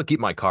 So at least I'll keep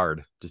my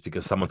card, just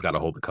because someone's got to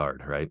hold the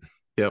card, right?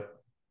 Yep.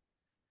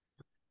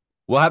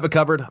 We'll have it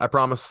covered, I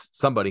promise.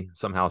 Somebody,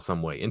 somehow,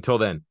 some way. Until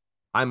then,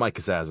 I'm Mike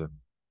Casazza.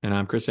 And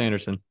I'm Chris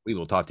Anderson. We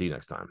will talk to you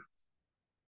next time.